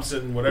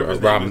Thompson, whatever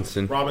his name is,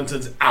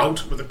 Robinson's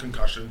out with a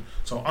concussion.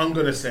 So I'm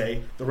going to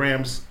say the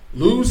Rams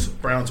lose,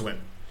 Browns win.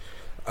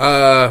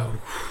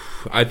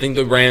 I think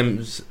the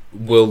Rams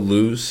will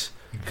lose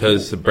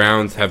because the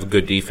Browns have a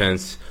good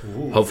defense.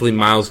 Ooh. Hopefully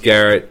Myles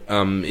Garrett,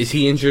 is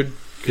he injured?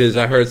 Because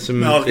I heard some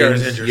Myles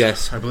Garrett's injured.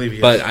 Yes, I believe he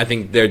is. But I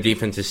think their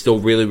defense is still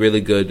really,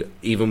 really good,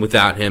 even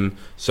without him.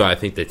 So I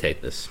think they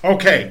take this.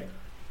 Okay,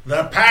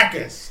 the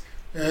Packers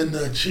and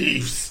the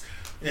Chiefs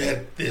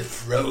at the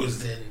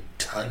frozen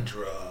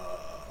tundra.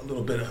 A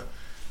little bit of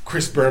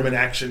Chris Berman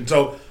action.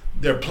 So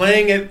they're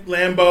playing at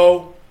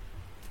Lambeau.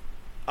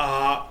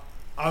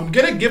 I'm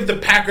going to give the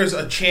Packers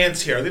a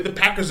chance here. I think the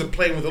Packers are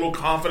playing with a little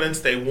confidence.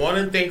 They won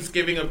in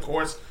Thanksgiving, of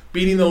course,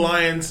 beating the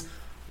Lions.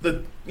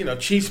 The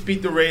Chiefs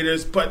beat the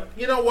Raiders. But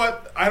you know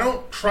what? I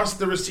don't trust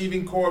the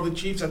receiving core of the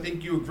Chiefs. I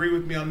think you agree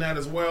with me on that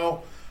as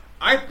well.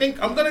 I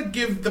think I'm going to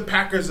give the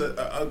Packers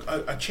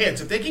a chance.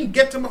 If they can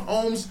get to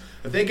Mahomes,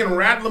 if they can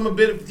rattle them a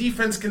bit, if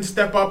defense can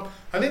step up,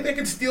 I think they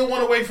can steal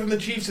one away from the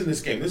Chiefs in this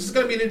game. This is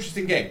going to be an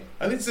interesting game.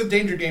 I think it's a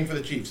danger game for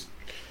the Chiefs.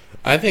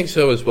 I think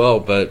so as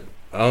well, but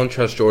I don't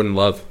trust Jordan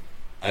Love.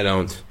 I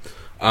don't.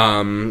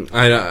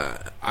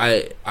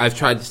 I've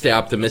tried to stay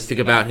optimistic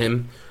about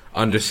him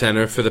under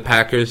center for the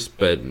Packers,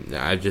 but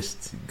I've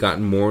just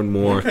gotten more and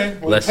more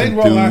less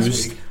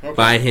enthused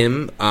by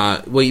him.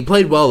 He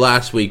played well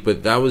last week,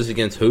 but that was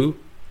against who?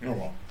 Oh,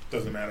 well,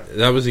 doesn't matter.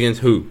 That was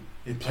against who?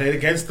 He played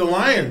against the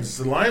Lions.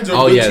 The Lions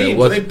are a good team.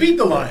 They beat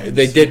the Lions.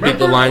 They did beat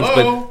the Lions,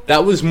 but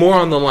that was more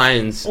on the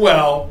Lions.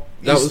 Well,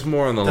 that was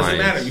more on the Lions.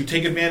 Doesn't matter. You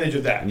take advantage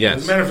of that. Yes.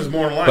 Doesn't matter if it's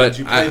more on the Lions. But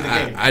you play the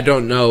game. I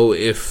don't know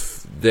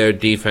if their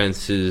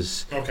defense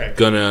is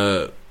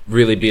gonna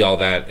really be all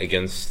that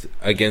against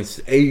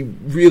a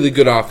really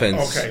good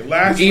offense. Okay,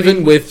 lastly,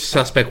 even with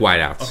suspect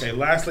wideouts. Okay,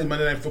 lastly,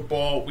 Monday Night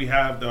Football, we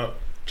have the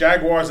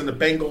Jaguars and the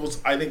Bengals.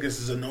 I think this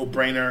is a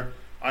no-brainer.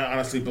 I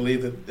honestly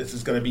believe that this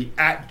is going to be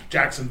at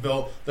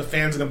Jacksonville. The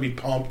fans are going to be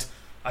pumped.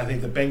 I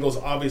think the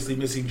Bengals, obviously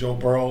missing Joe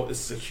Burrow,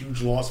 is a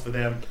huge loss for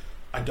them.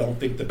 I don't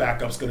think the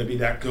backup's going to be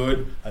that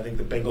good. I think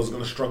the Bengals are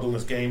going to struggle in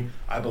this game.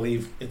 I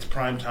believe it's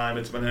prime time.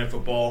 It's Monday Night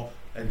Football.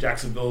 And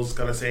Jacksonville's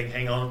kind of saying,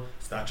 hang on,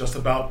 it's not just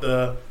about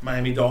the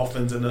Miami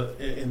Dolphins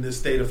in this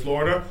state of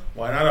Florida.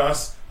 Why not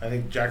us? I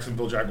think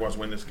Jacksonville Jaguars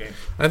win this game.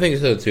 I think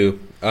so,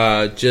 too.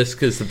 Just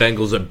because the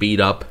Bengals are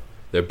beat up.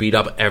 They're beat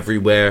up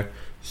everywhere.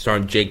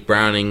 Starting Jake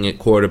Browning at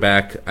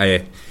quarterback.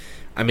 I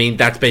mean,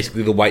 that's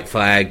basically the white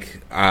flag.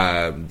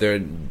 I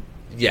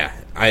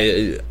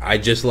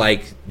just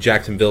like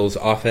Jacksonville's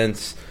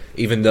offense,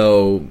 even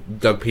though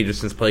Doug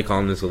Peterson's play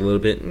calling is a little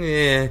bit,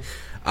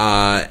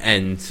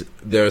 and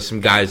there are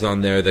some guys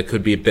on there that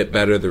could be a bit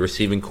better. The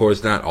receiving core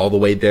is not all the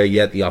way there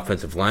yet. The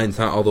offensive line's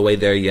not all the way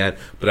there yet.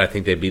 But I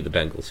think they beat the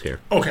Bengals here.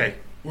 Okay,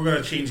 we're going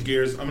to change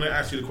gears. I'm going to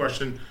ask you the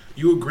question.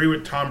 You agree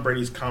with Tom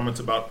Brady's comments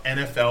about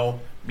NFL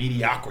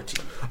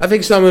mediocrity? I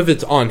think some of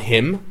it's on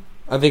him.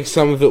 I think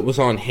some of it was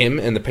on him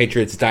and the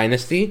Patriots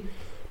dynasty.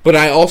 But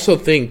I also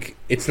think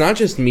it's not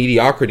just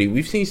mediocrity.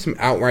 We've seen some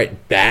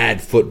outright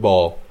bad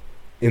football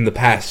in the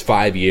past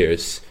 5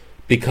 years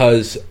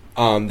because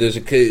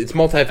it's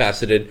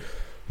multifaceted.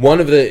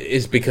 One of it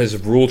is because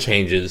of rule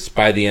changes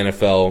by the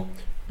NFL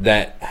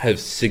that have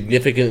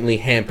significantly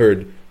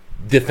hampered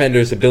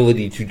defenders'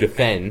 ability to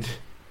defend,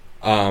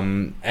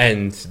 and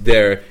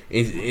their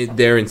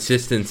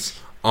insistence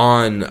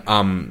on.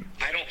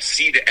 I don't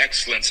see the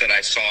excellence that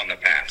I saw in the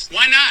past.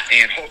 Why not?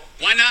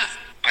 Why not?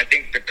 I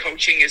think the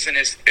coaching isn't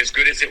as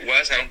good as it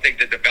was. I don't think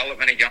the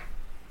development of young.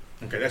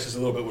 Okay, that's just a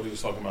little bit what he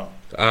was talking about.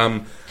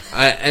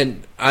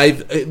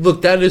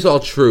 Look, that is all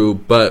true,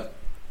 but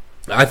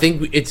I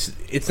think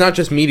it's not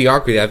just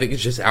mediocrity. I think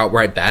it's just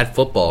outright bad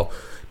football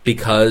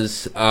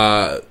because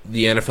the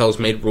NFL's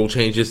made rule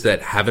changes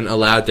that haven't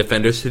allowed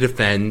defenders to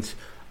defend.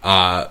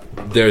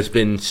 There's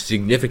been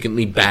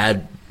significantly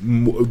bad,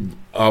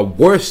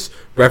 worse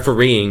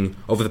refereeing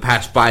over the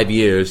past 5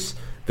 years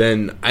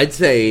than I'd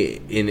say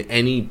in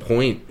any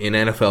point in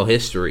NFL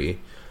history.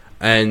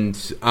 And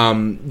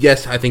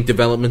yes, I think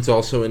development's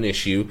also an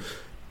issue,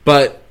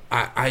 but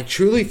I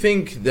truly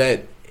think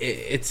that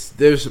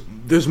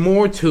there's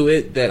more to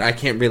it that I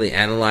can't really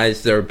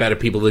analyze. There are better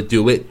people that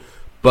do it,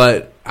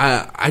 But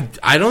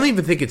I don't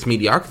even think it's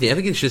mediocrity. I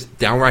think it's just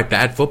downright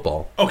bad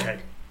football. Okay,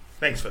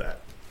 thanks for that.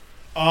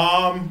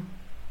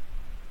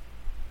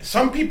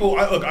 Some people,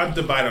 I'm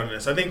divided on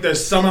this. I think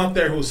there's some out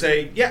there who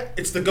say, yeah,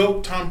 it's the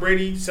GOAT, Tom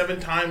Brady,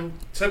 7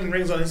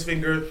 rings on his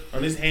finger,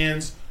 on his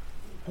hands.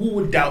 Who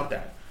would doubt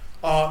that?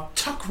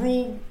 Tuck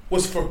rule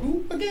was for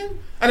who again?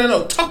 I don't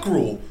know. Tuck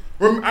rule.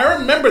 I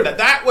remember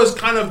that was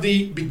kind of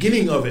the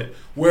beginning of it,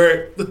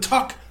 where the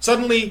tuck,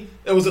 suddenly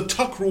there was a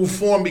tuck rule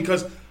formed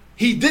because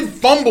he did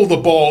fumble the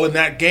ball in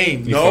that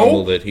game.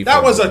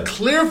 That was a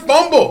clear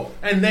fumble,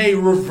 and they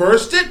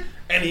reversed it.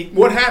 And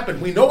what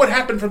happened? We know what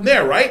happened from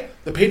there, right?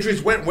 The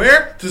Patriots went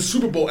where? To the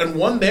Super Bowl and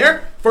won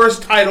their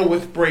first title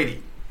with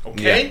Brady.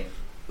 Okay? Yeah.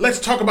 Let's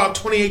talk about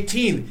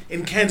 2018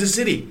 in Kansas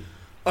City.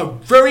 A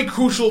very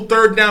crucial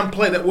third down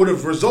play that would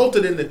have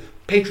resulted in the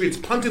Patriots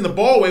punting the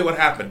ball away. What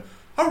happened?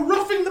 A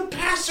roughing the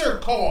passer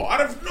call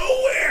out of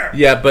nowhere.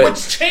 Yeah, but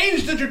which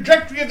changed the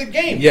trajectory of the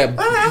game. Yeah,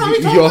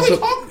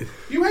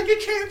 you had your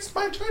chance.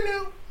 My turn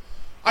now.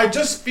 I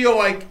just feel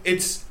like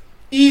it's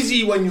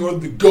easy when you're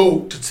the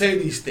GOAT to say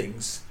these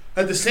things.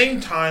 At the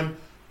same time,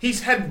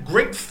 he's had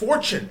great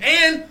fortune,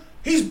 and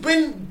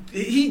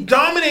he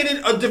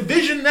dominated a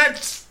division that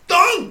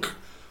stunk.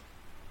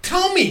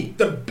 Tell me,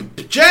 the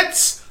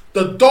Jets,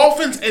 the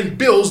Dolphins, and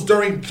Bills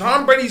during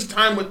Tom Brady's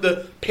time with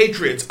the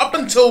Patriots, up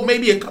until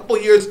maybe a couple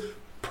years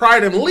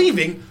prior to him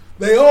leaving,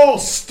 they all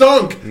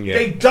stunk. Yeah.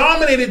 They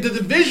dominated the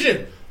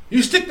division.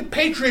 You stick the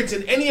Patriots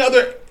in any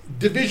other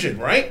division,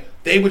 right?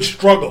 They would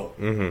struggle.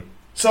 Mm-hmm.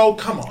 So,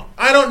 come on.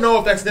 I don't know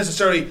if that's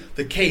necessarily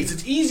the case.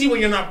 It's easy when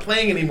you're not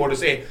playing anymore to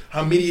say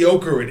how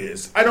mediocre it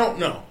is. I don't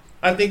know.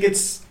 I think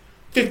it's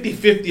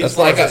 50-50.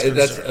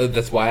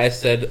 That's why I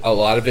said a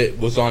lot of it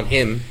was on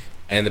him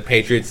and the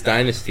Patriots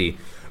dynasty.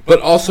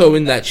 But also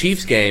in that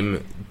Chiefs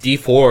game, Dee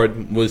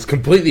Ford was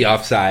completely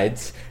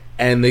offsides,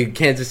 and the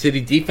Kansas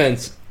City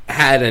defense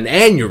had an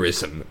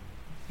aneurysm.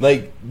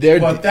 But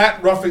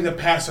that roughing the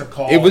passer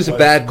call, it was a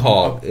bad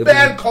call. A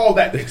bad call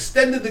that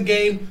extended the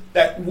game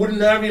that would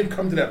not even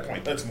come to that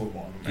point. Let's move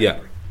on. Yeah.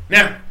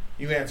 Now,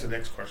 you answer the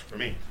next question for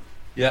me.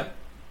 Yeah.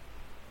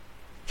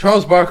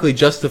 Charles Barkley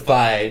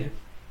justified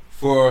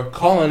for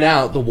calling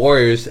out the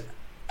Warriors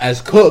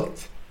as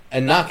cooked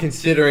and not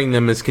considering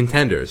them as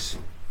contenders.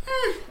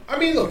 I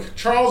mean, look,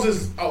 Charles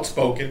is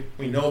outspoken.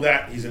 We know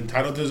that. He's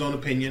entitled to his own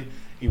opinion.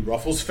 He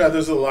ruffles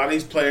feathers with a lot of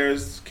these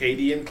players,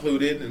 KD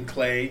included, and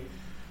Clay.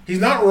 He's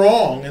not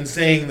wrong in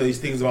saying these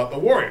things about the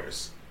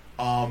Warriors.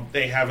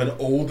 They have an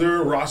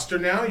older roster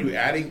now. You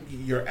added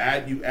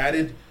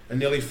a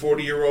nearly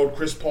 40-year-old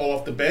Chris Paul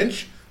off the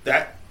bench.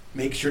 That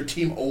makes your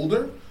team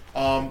older.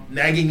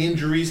 Nagging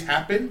injuries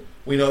happen.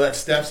 We know that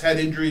Steph's had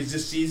injuries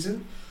this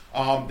season.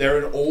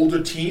 They're an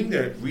older team.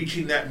 They're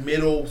reaching that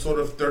middle sort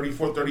of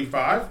 34,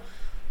 35.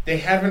 They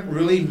haven't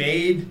really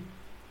made,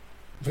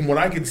 from what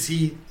I can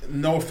see,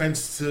 no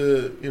offense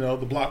to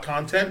the block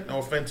content, no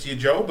offense to you,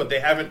 Joe, but they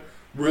haven't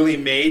really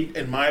made,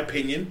 in my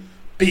opinion,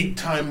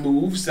 big-time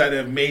moves that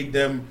have made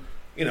them,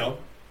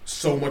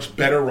 so much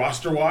better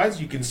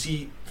roster-wise. You can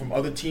see from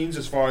other teams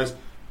as far as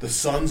the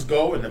Suns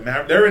go and the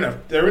Mavericks.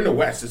 They're in the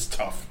West. It's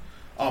tough.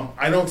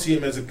 I don't see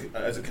him as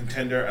a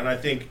contender, and I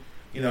think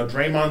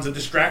Draymond's a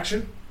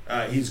distraction.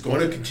 He's going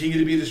to continue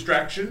to be a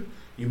distraction.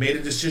 You made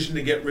a decision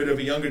to get rid of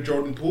a younger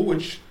Jordan Poole,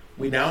 which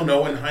we now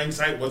know in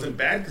hindsight wasn't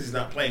bad because he's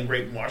not playing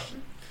great in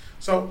Washington.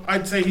 So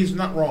I'd say he's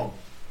not wrong.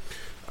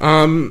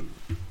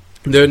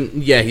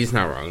 He's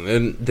not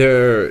wrong.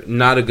 They're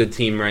not a good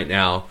team right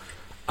now.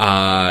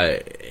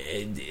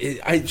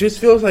 It just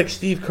feels like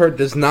Steve Kerr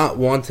does not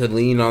want to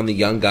lean on the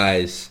young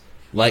guys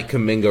like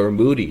Kuminga or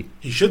Moody.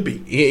 He should be.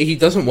 He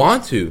doesn't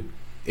want to.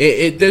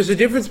 There's a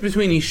difference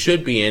between he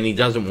should be and he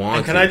doesn't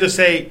want to. Can I just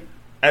say,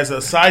 as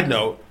a side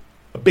note,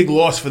 a big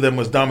loss for them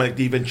was Dominic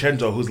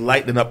DiVincenzo, who's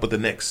lighting up with the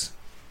Knicks.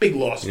 Big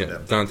loss for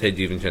them. Dante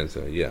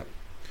DiVincenzo, yeah.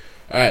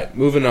 All right,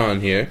 moving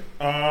on here.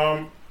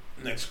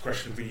 Next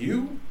question for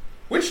you.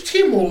 Which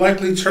team will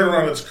likely turn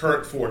around its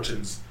current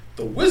fortunes?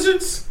 The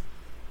Wizards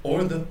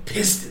or the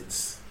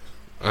Pistons?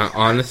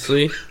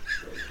 Honestly,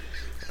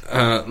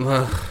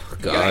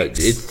 God,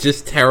 it's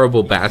just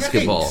terrible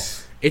basketball.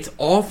 Yikes. It's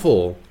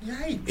awful.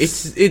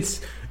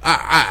 Yikes.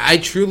 I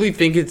truly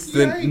think it's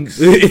the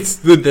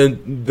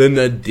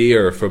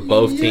nadir for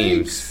both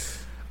teams.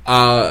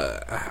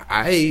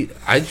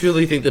 I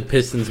truly think the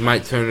Pistons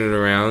might turn it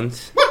around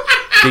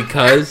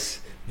because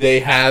they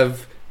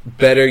have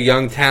better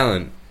young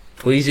talent.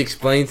 Please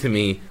explain to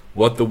me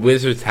what the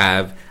Wizards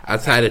have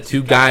outside of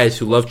two guys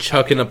who love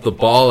chucking up the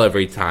ball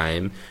every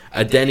time,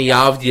 a Denny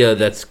Avdia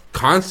that's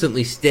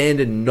constantly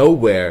standing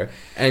nowhere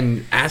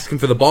and asking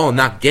for the ball and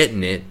not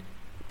getting it.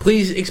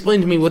 Please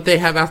explain to me what they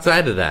have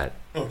outside of that.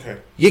 Okay.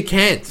 You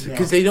can't,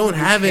 because they don't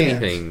have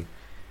anything.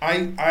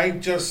 I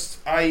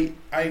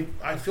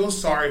feel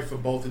sorry for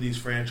both of these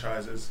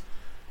franchises.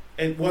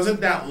 It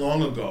wasn't that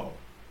long ago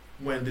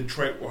when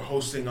Detroit were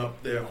hoisting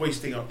up their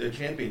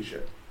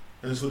championship.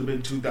 And this would have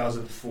been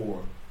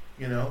 2004.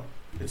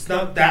 It's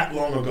not that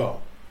long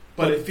ago.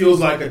 But it feels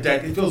like a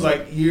decade. It feels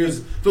like years,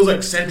 it feels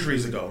like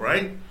centuries ago,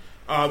 right?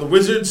 The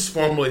Wizards,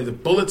 formerly the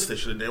Bullets,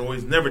 they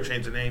always never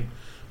change the name,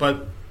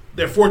 but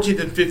they're 14th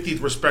and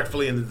 15th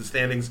respectfully in the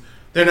standings.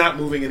 They're not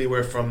moving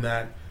anywhere from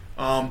that.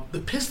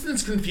 The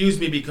Pistons confuse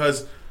me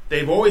because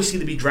they've always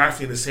seemed to be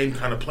drafting the same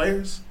kind of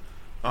players.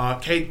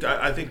 Kate,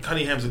 I think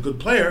Cunningham's a good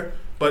player,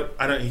 but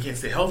he can't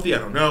stay healthy. I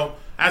don't know.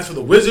 As for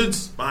the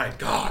Wizards, my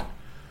God,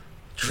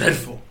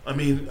 dreadful. I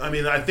believe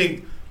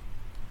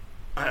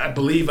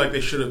like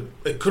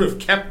they could have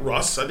kept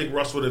Russ. I think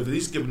Russ would have at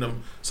least given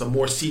them some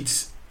more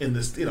seats in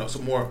this,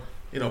 some more,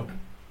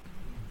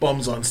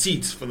 bums on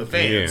seats for the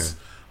fans.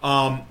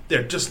 Yeah.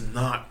 They're just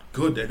not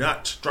good. They're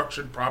not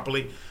structured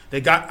properly. They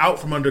got out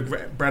from under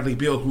Bradley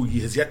Beal, who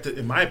has yet to,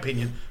 in my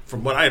opinion,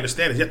 from what I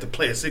understand, has yet to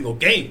play a single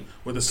game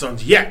with the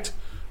Suns yet.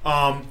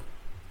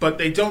 But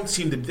they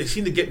seem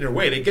to get in their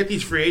way. They get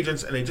these free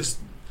agents, and they just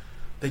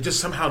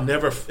somehow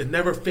never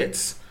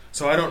fits.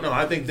 So I don't know.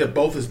 I think they're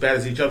both as bad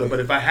as each other. But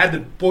if I had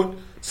to put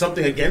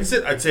something against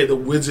it, I'd say the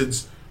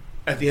Wizards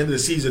at the end of the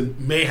season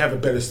may have a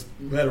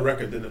better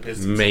record than the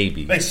Pistons.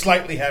 Maybe they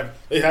slightly have.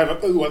 They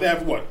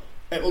have what?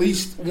 At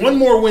least one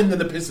more win than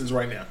the Pistons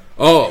right now.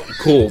 Oh,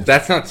 cool.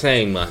 That's not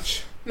saying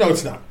much. No,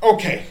 it's not.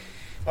 Okay.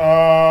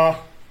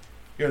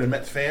 You're a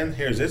Mets fan.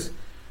 Here's this.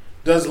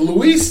 Does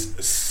Luis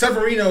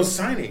Severino's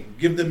signing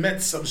give the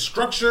Mets some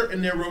structure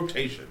in their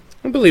rotation?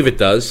 I believe it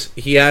does.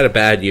 He had a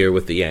bad year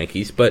with the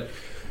Yankees, but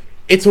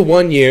it's a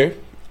 1 year.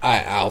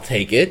 I'll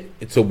take it.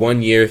 It's a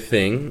 1 year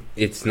thing.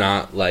 It's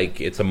not like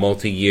it's a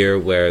multi-year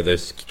where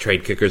there's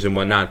trade kickers and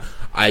whatnot.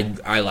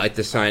 I like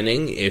the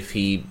signing. If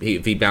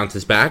he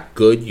bounces back,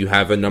 good. You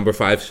have a number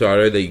 5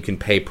 starter that you can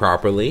pay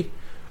properly.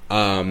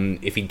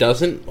 If he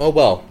doesn't, oh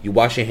well, you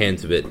wash your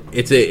hands of it.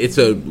 It's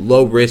a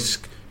low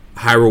risk,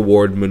 high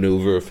reward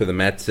maneuver for the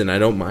Mets, and I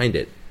don't mind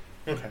it.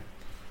 Okay.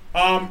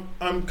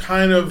 I'm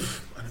kind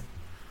of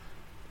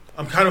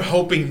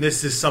hoping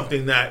this is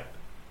something that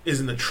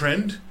isn't a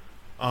trend,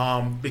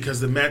 because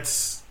the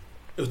Mets.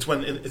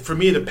 For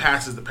me, the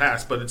past is the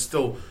past, but it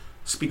still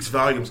speaks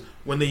volumes.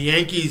 When the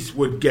Yankees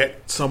would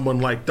get someone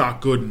like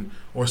Doc Gooden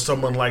or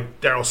someone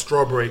like Darryl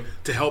Strawberry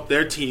to help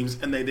their teams,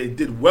 and they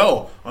did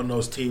well on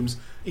those teams,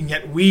 and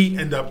yet we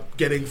end up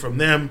getting from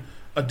them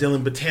a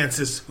Dylan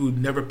Betances who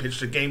never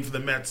pitched a game for the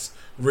Mets,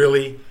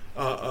 really,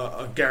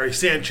 Gary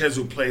Sanchez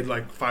who played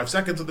like 5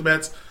 seconds with the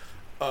Mets,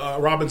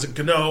 Robinson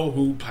Cano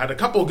who had a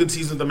couple of good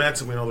seasons with the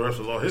Mets, and we know the rest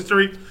was all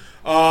history.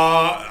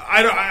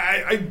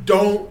 I'm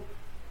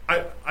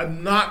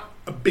not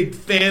a big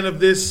fan of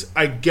this.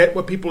 I get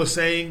what people are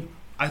saying.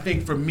 I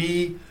think for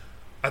me,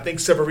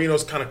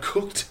 Severino's kind of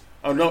cooked.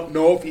 I don't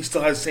know if he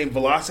still has the same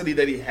velocity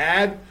that he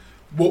had.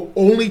 Well,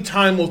 only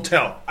time will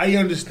tell. I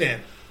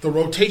understand. The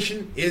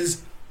rotation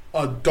is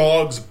a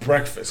dog's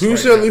breakfast.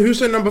 Who's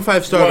the number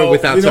 5 starter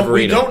without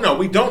Severino?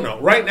 We don't know.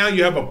 Right now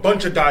you have a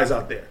bunch of guys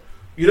out there.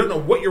 You don't know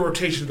what your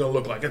rotation is going to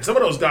look like. And some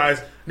of those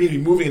guys need to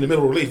be moving in the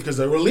middle relief because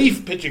the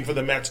relief pitching for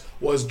the Mets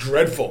was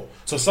dreadful.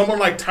 So someone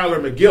like Tyler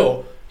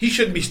McGill, he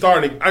shouldn't be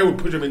starting. I would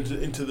put him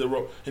into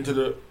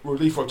the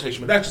relief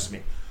rotation, but that's just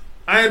me.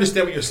 I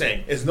understand what you're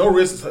saying. It's no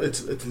risk.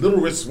 It's little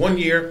risk. 1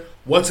 year.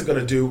 What's it going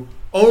to do?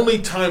 Only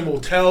time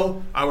will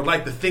tell. I would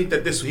like to think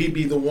that he'd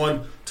be the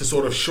one to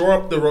sort of shore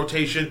up the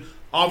rotation.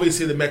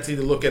 Obviously, the Mets need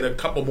to look at a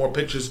couple more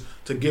pitchers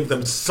to give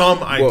them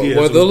some ideas.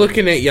 Well, they're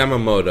looking at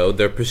Yamamoto.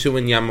 They're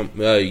pursuing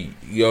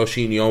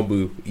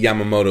Yoshinobu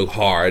Yamamoto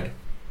hard.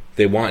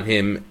 They want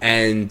him,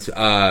 and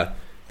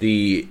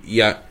the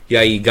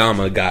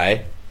Yaigama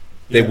guy.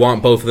 They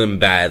want both of them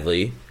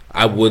badly.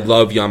 I would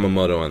love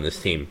Yamamoto on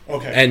this team.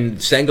 Okay. And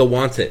Senga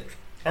wants it.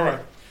 All right.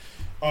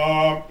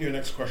 Your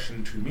next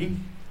question to me.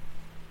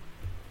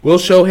 Will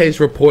Shohei's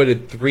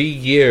reported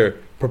 3-year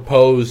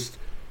proposed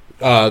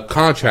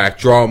contract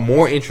draw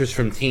more interest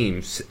from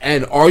teams?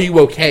 And are you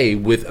okay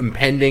with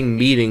impending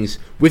meetings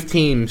with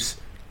teams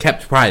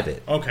kept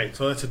private? Okay,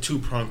 so that's a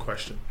 2-pronged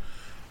question.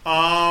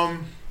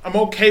 I'm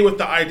okay with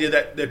the idea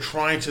that they're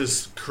trying to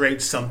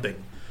create something.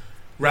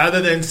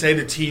 Rather than say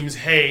to teams,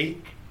 hey,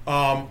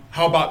 how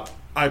about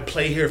I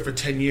play here for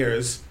 10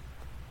 years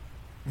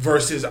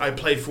versus I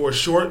play for a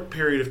short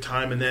period of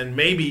time and then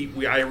maybe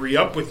I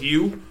re-up with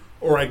you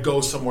or I go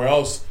somewhere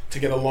else to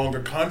get a longer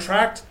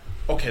contract.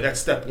 Okay,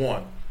 that's step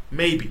 1.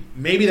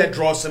 Maybe that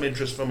draws some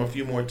interest from a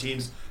few more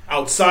teams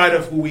outside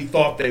of who we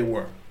thought they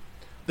were.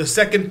 The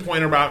second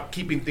point about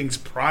keeping things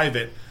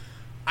private,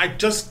 I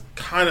just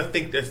kind of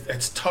think that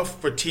it's tough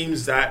for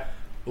teams that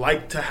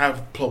like to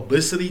have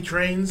publicity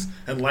trains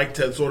and like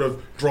to sort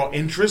of draw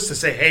interest to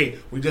say, hey,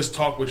 we just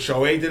talked with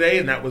Shohei today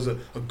and that was a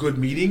good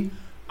meeting.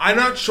 I'm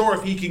not sure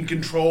if he can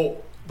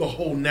control the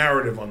whole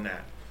narrative on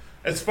that.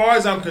 As far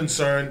as I'm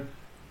concerned,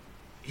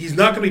 he's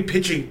not going to be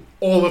pitching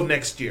all of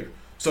next year.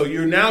 So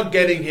you're now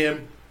getting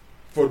him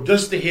for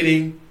just the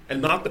hitting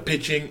and not the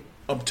pitching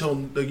until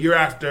the year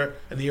after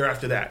and the year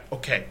after that.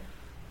 Okay.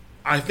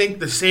 I think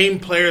the same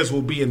players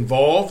will be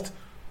involved.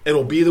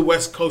 It'll be the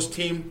West Coast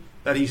team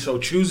that he so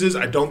chooses.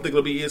 I don't think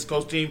it'll be East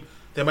Coast team.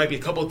 There might be a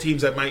couple of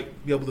teams that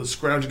might be able to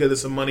scrounge together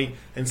some money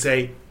and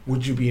say,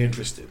 would you be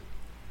interested?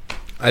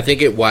 I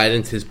think it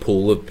widens his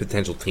pool of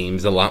potential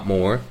teams a lot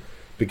more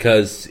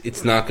because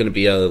it's not going to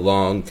be a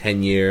long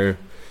 10-year,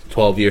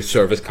 12-year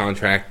service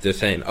contract. They're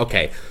saying,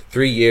 okay,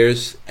 3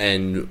 years,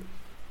 and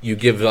you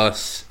give him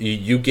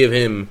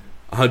 $150,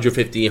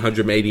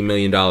 $180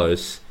 million.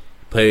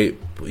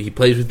 He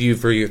plays with you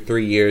for your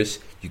 3 years.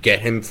 You get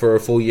him for a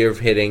full year of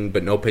hitting,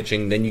 but no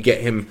pitching. Then you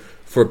get him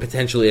for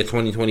potentially a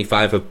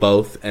 2025 of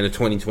both and a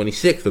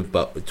 2026 of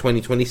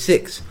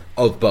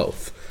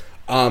both.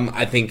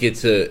 I think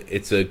it's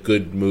a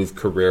good move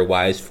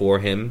career-wise for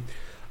him.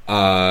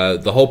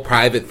 The whole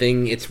private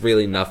thing, it's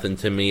really nothing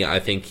to me. I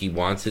think he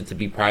wants it to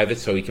be private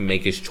so he can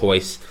make his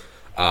choice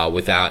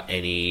without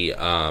any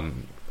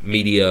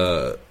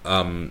media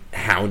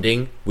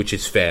hounding, which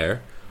is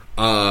fair.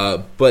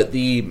 But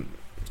the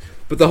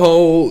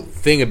whole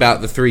thing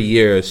about the 3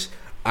 years,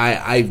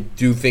 I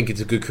do think it's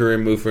a good career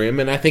move for him,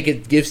 and I think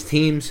it gives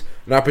teams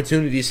an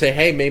opportunity to say,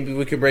 hey, maybe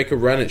we can break a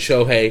run at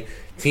Shohei.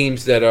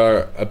 Teams that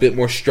are a bit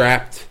more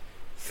strapped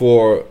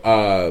for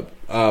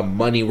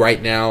money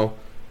right now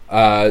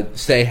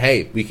say,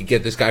 hey, we could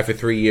get this guy for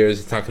 3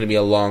 years. It's not going to be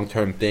a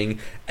long-term thing.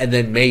 And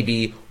then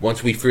maybe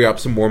once we free up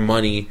some more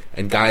money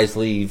and guys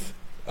leave,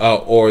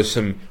 or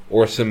some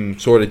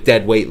sort of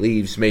dead weight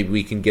leaves, maybe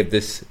we can give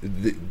this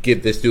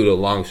dude a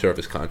long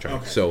service contract.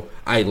 Okay. So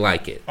I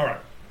like it. All right.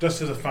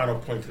 Just as a final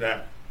point to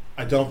that,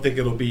 I don't think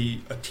it'll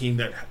be a team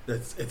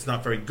that's it's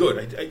not very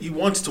good. He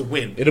wants to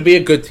win. It'll be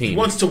a good team. He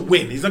wants to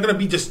win. He's not going to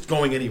be just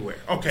going anywhere.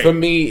 Okay.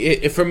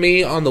 For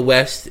me on the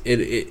West,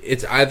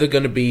 it's either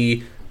going to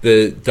be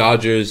the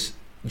Dodgers,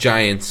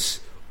 Giants,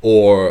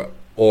 or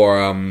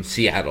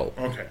Seattle.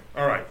 Okay.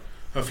 All right.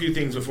 A few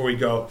things before we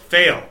go.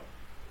 Fail.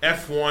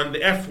 F1. The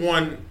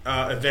F1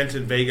 event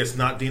in Vegas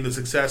not deemed a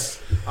success.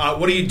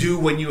 What do you do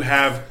when you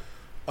have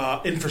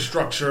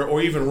infrastructure or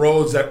even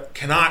roads that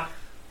cannot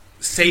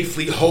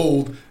safely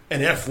hold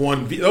an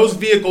F1? Those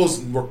vehicles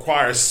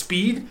require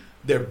speed,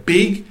 they're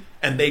big,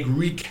 and they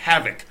wreak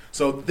havoc.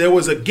 So there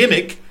was a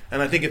gimmick,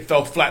 and I think it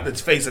fell flat in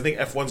its face. I think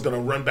F1's going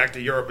to run back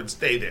to Europe and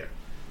stay there.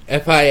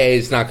 FIA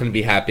is not going to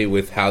be happy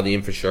with how the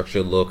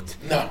infrastructure looked.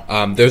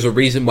 No. There's a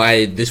reason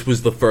why this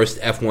was the first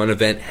F1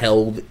 event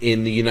held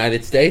in the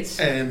United States.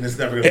 And it's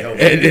never going to happen.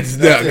 And it's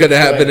not going to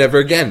happen ever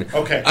again.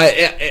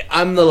 Okay.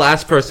 I'm the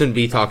last person to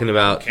be talking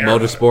about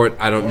motorsport.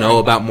 I don't know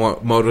about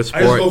motorsport.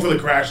 I just go for the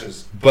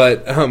crashes.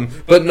 But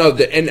no,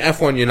 in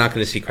F1 you're not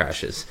going to see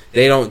crashes.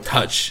 They don't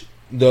touch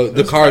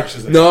the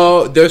cars.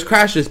 No, there's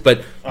crashes,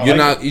 but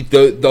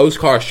those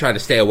cars try to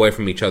stay away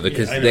from each other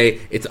because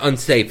it's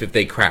unsafe if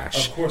they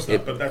crash. Of course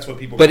not, but that's what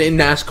people. But in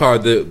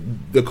NASCAR,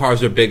 the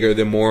cars are bigger.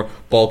 They're more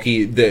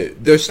bulky.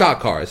 They're stock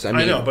cars.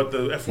 I know, but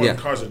the F1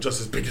 cars are just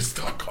as big as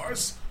stock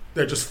cars.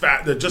 They're just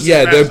fat. They're just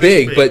they're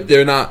big, but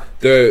they're not.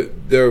 The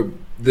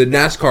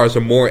NASCARs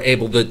are more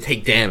able to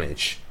take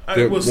damage.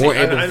 They're more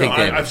able to take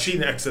damage. I've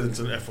seen accidents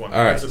in F1.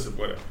 All right.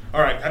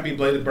 All right. Happy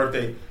belated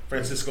birthday,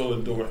 Francisco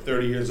Lindor,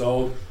 30 years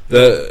old.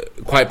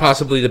 Quite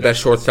possibly the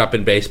best shortstop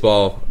in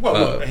baseball. Well,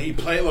 look, he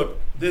played. Look,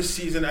 this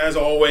season, as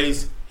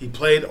always, he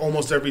played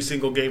almost every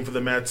single game for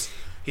the Mets.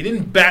 He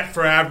didn't bat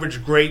for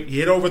average great. He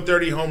hit over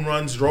 30 home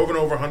runs, drove in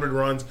over 100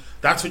 runs.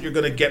 That's what you're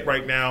going to get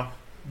right now.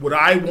 Would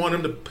I want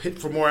him to hit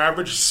for more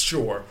average?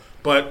 Sure.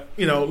 But,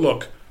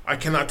 look, I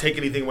cannot take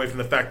anything away from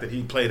the fact that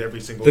he played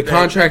every single day. The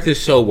contract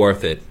is so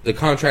worth it. The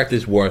contract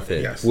is worth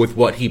it yes. with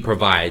what he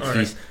provides.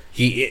 Right.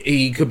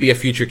 He could be a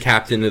future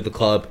captain of the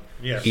club.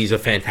 Yes. He's a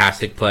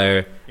fantastic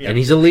player, and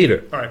he's a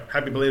leader. All right.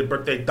 Happy belated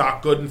birthday,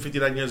 Doc Gooden,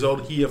 59 years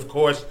old. He, of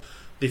course,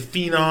 the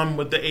phenom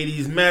with the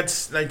 80s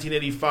Mets,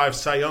 1985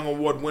 Cy Young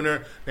Award winner,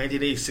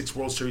 1986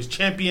 World Series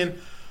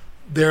champion.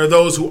 There are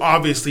those who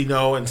obviously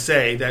know and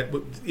say that,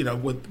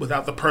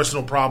 without the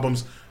personal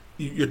problems,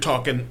 you're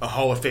talking a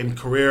Hall of Fame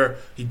career.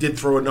 He did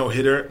throw a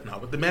no-hitter.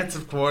 Not with the Mets,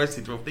 of course.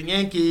 He threw with the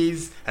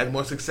Yankees. Had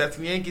more success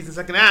in the Yankees in the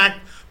second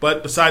act.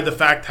 But beside the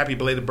fact, happy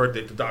belated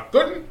birthday to Doc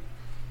Gooden.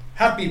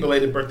 Happy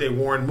belated birthday,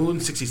 Warren Moon,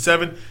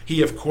 67.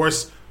 He, of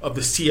course, of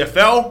the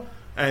CFL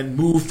and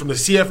moved from the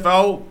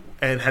CFL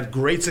and had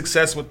great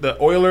success with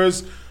the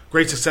Oilers,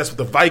 great success with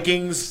the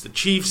Vikings, the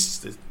Chiefs,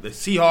 the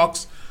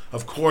Seahawks.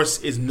 Of course,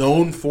 is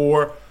known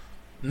for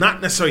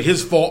not necessarily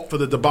his fault for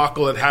the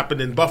debacle that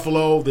happened in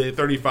Buffalo, the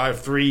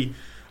 35-3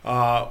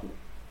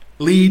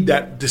 lead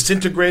that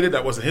disintegrated.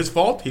 That wasn't his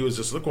fault. He was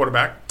just the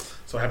quarterback.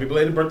 So happy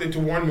belated birthday to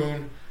Warren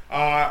Moon.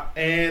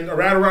 And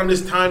around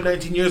this time,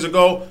 19 years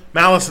ago,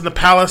 Malice in the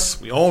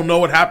Palace. We all know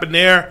what happened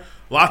there.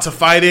 Lots of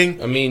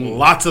fighting. I mean,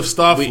 lots of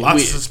stuff.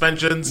 Lots of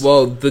suspensions.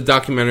 Well, the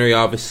documentary,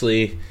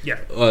 obviously,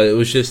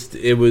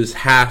 it was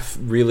half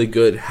really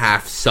good,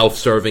 half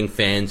self-serving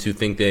fans who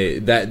think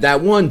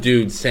that one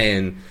dude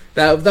saying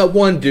felt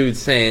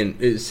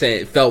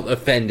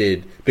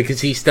offended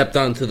because he stepped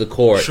onto the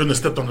court. Shouldn't have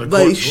stepped on the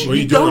court.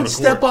 You don't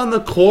step on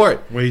the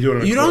court. What are you doing on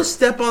the court? You don't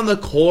step on the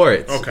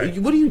court. Okay.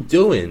 What are you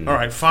doing? All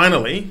right,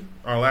 finally,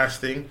 our last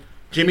thing.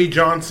 Jimmy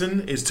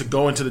Johnson is to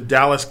go into the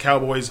Dallas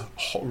Cowboys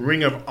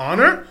Ring of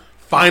Honor.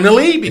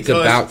 Finally, because it's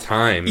about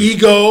time.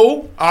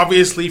 Ego,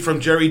 obviously, from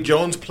Jerry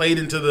Jones played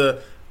into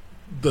the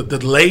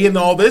delay in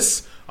all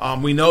this.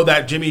 We know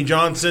that Jimmy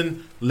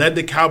Johnson led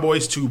the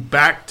Cowboys to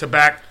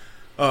back-to-back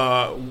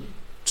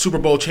Super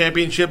Bowl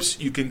championships.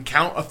 You can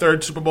count a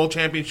third Super Bowl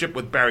championship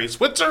with Barry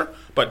Switzer,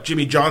 but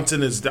Jimmy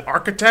Johnson is the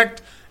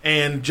architect,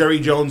 and Jerry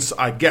Jones,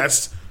 I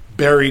guess,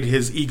 buried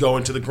his ego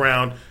into the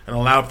ground and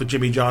allowed for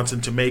Jimmy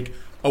Johnson to make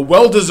a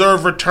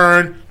well-deserved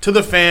return to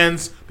the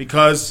fans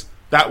because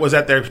that was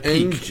at their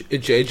peak.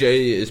 And JJ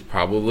is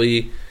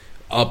probably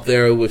up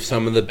there with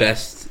some of the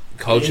best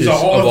coaches He's a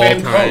Hall of of all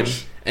Fame time,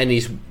 coach. and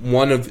he's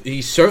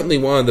certainly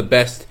one of the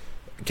best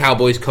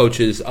Cowboys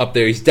coaches up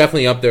there. He's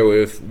definitely up there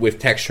with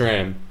Tex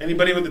Schramm.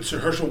 Anybody with the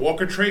Herschel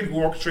Walker trade? Who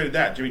orchestrated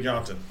that? Jimmy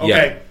Johnson. Okay,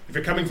 Yeah. If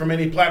you're coming from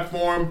any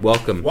platform,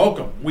 Welcome.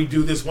 We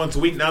do this once a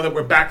week now that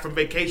we're back from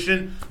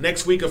vacation.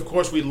 Next week, of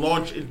course, we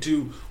launch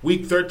into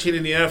Week 13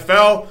 in the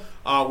NFL.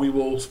 We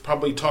will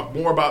probably talk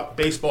more about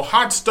baseball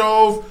hot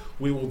stove.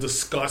 We will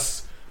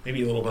discuss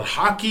maybe a little bit of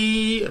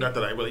hockey. Not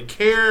that I really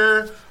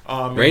care.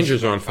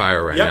 Rangers are on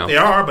fire right now. Yep, they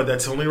are, but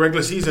that's only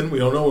regular season. We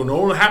don't know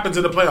what happens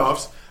in the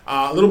playoffs.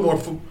 A little more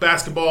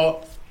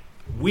basketball.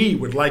 We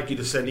would like you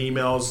to send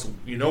emails.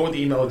 You know what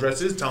the email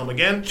address is. Tell them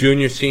again.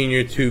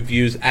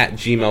 JuniorSenior2Views at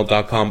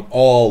gmail.com.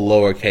 All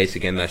lowercase.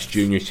 Again, that's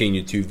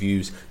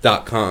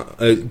JuniorSenior2Views.com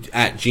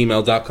at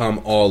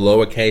gmail.com. All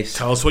lowercase.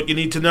 Tell us what you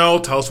need to know.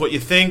 Tell us what you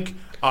think.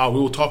 We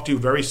will talk to you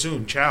very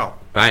soon. Ciao.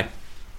 Bye.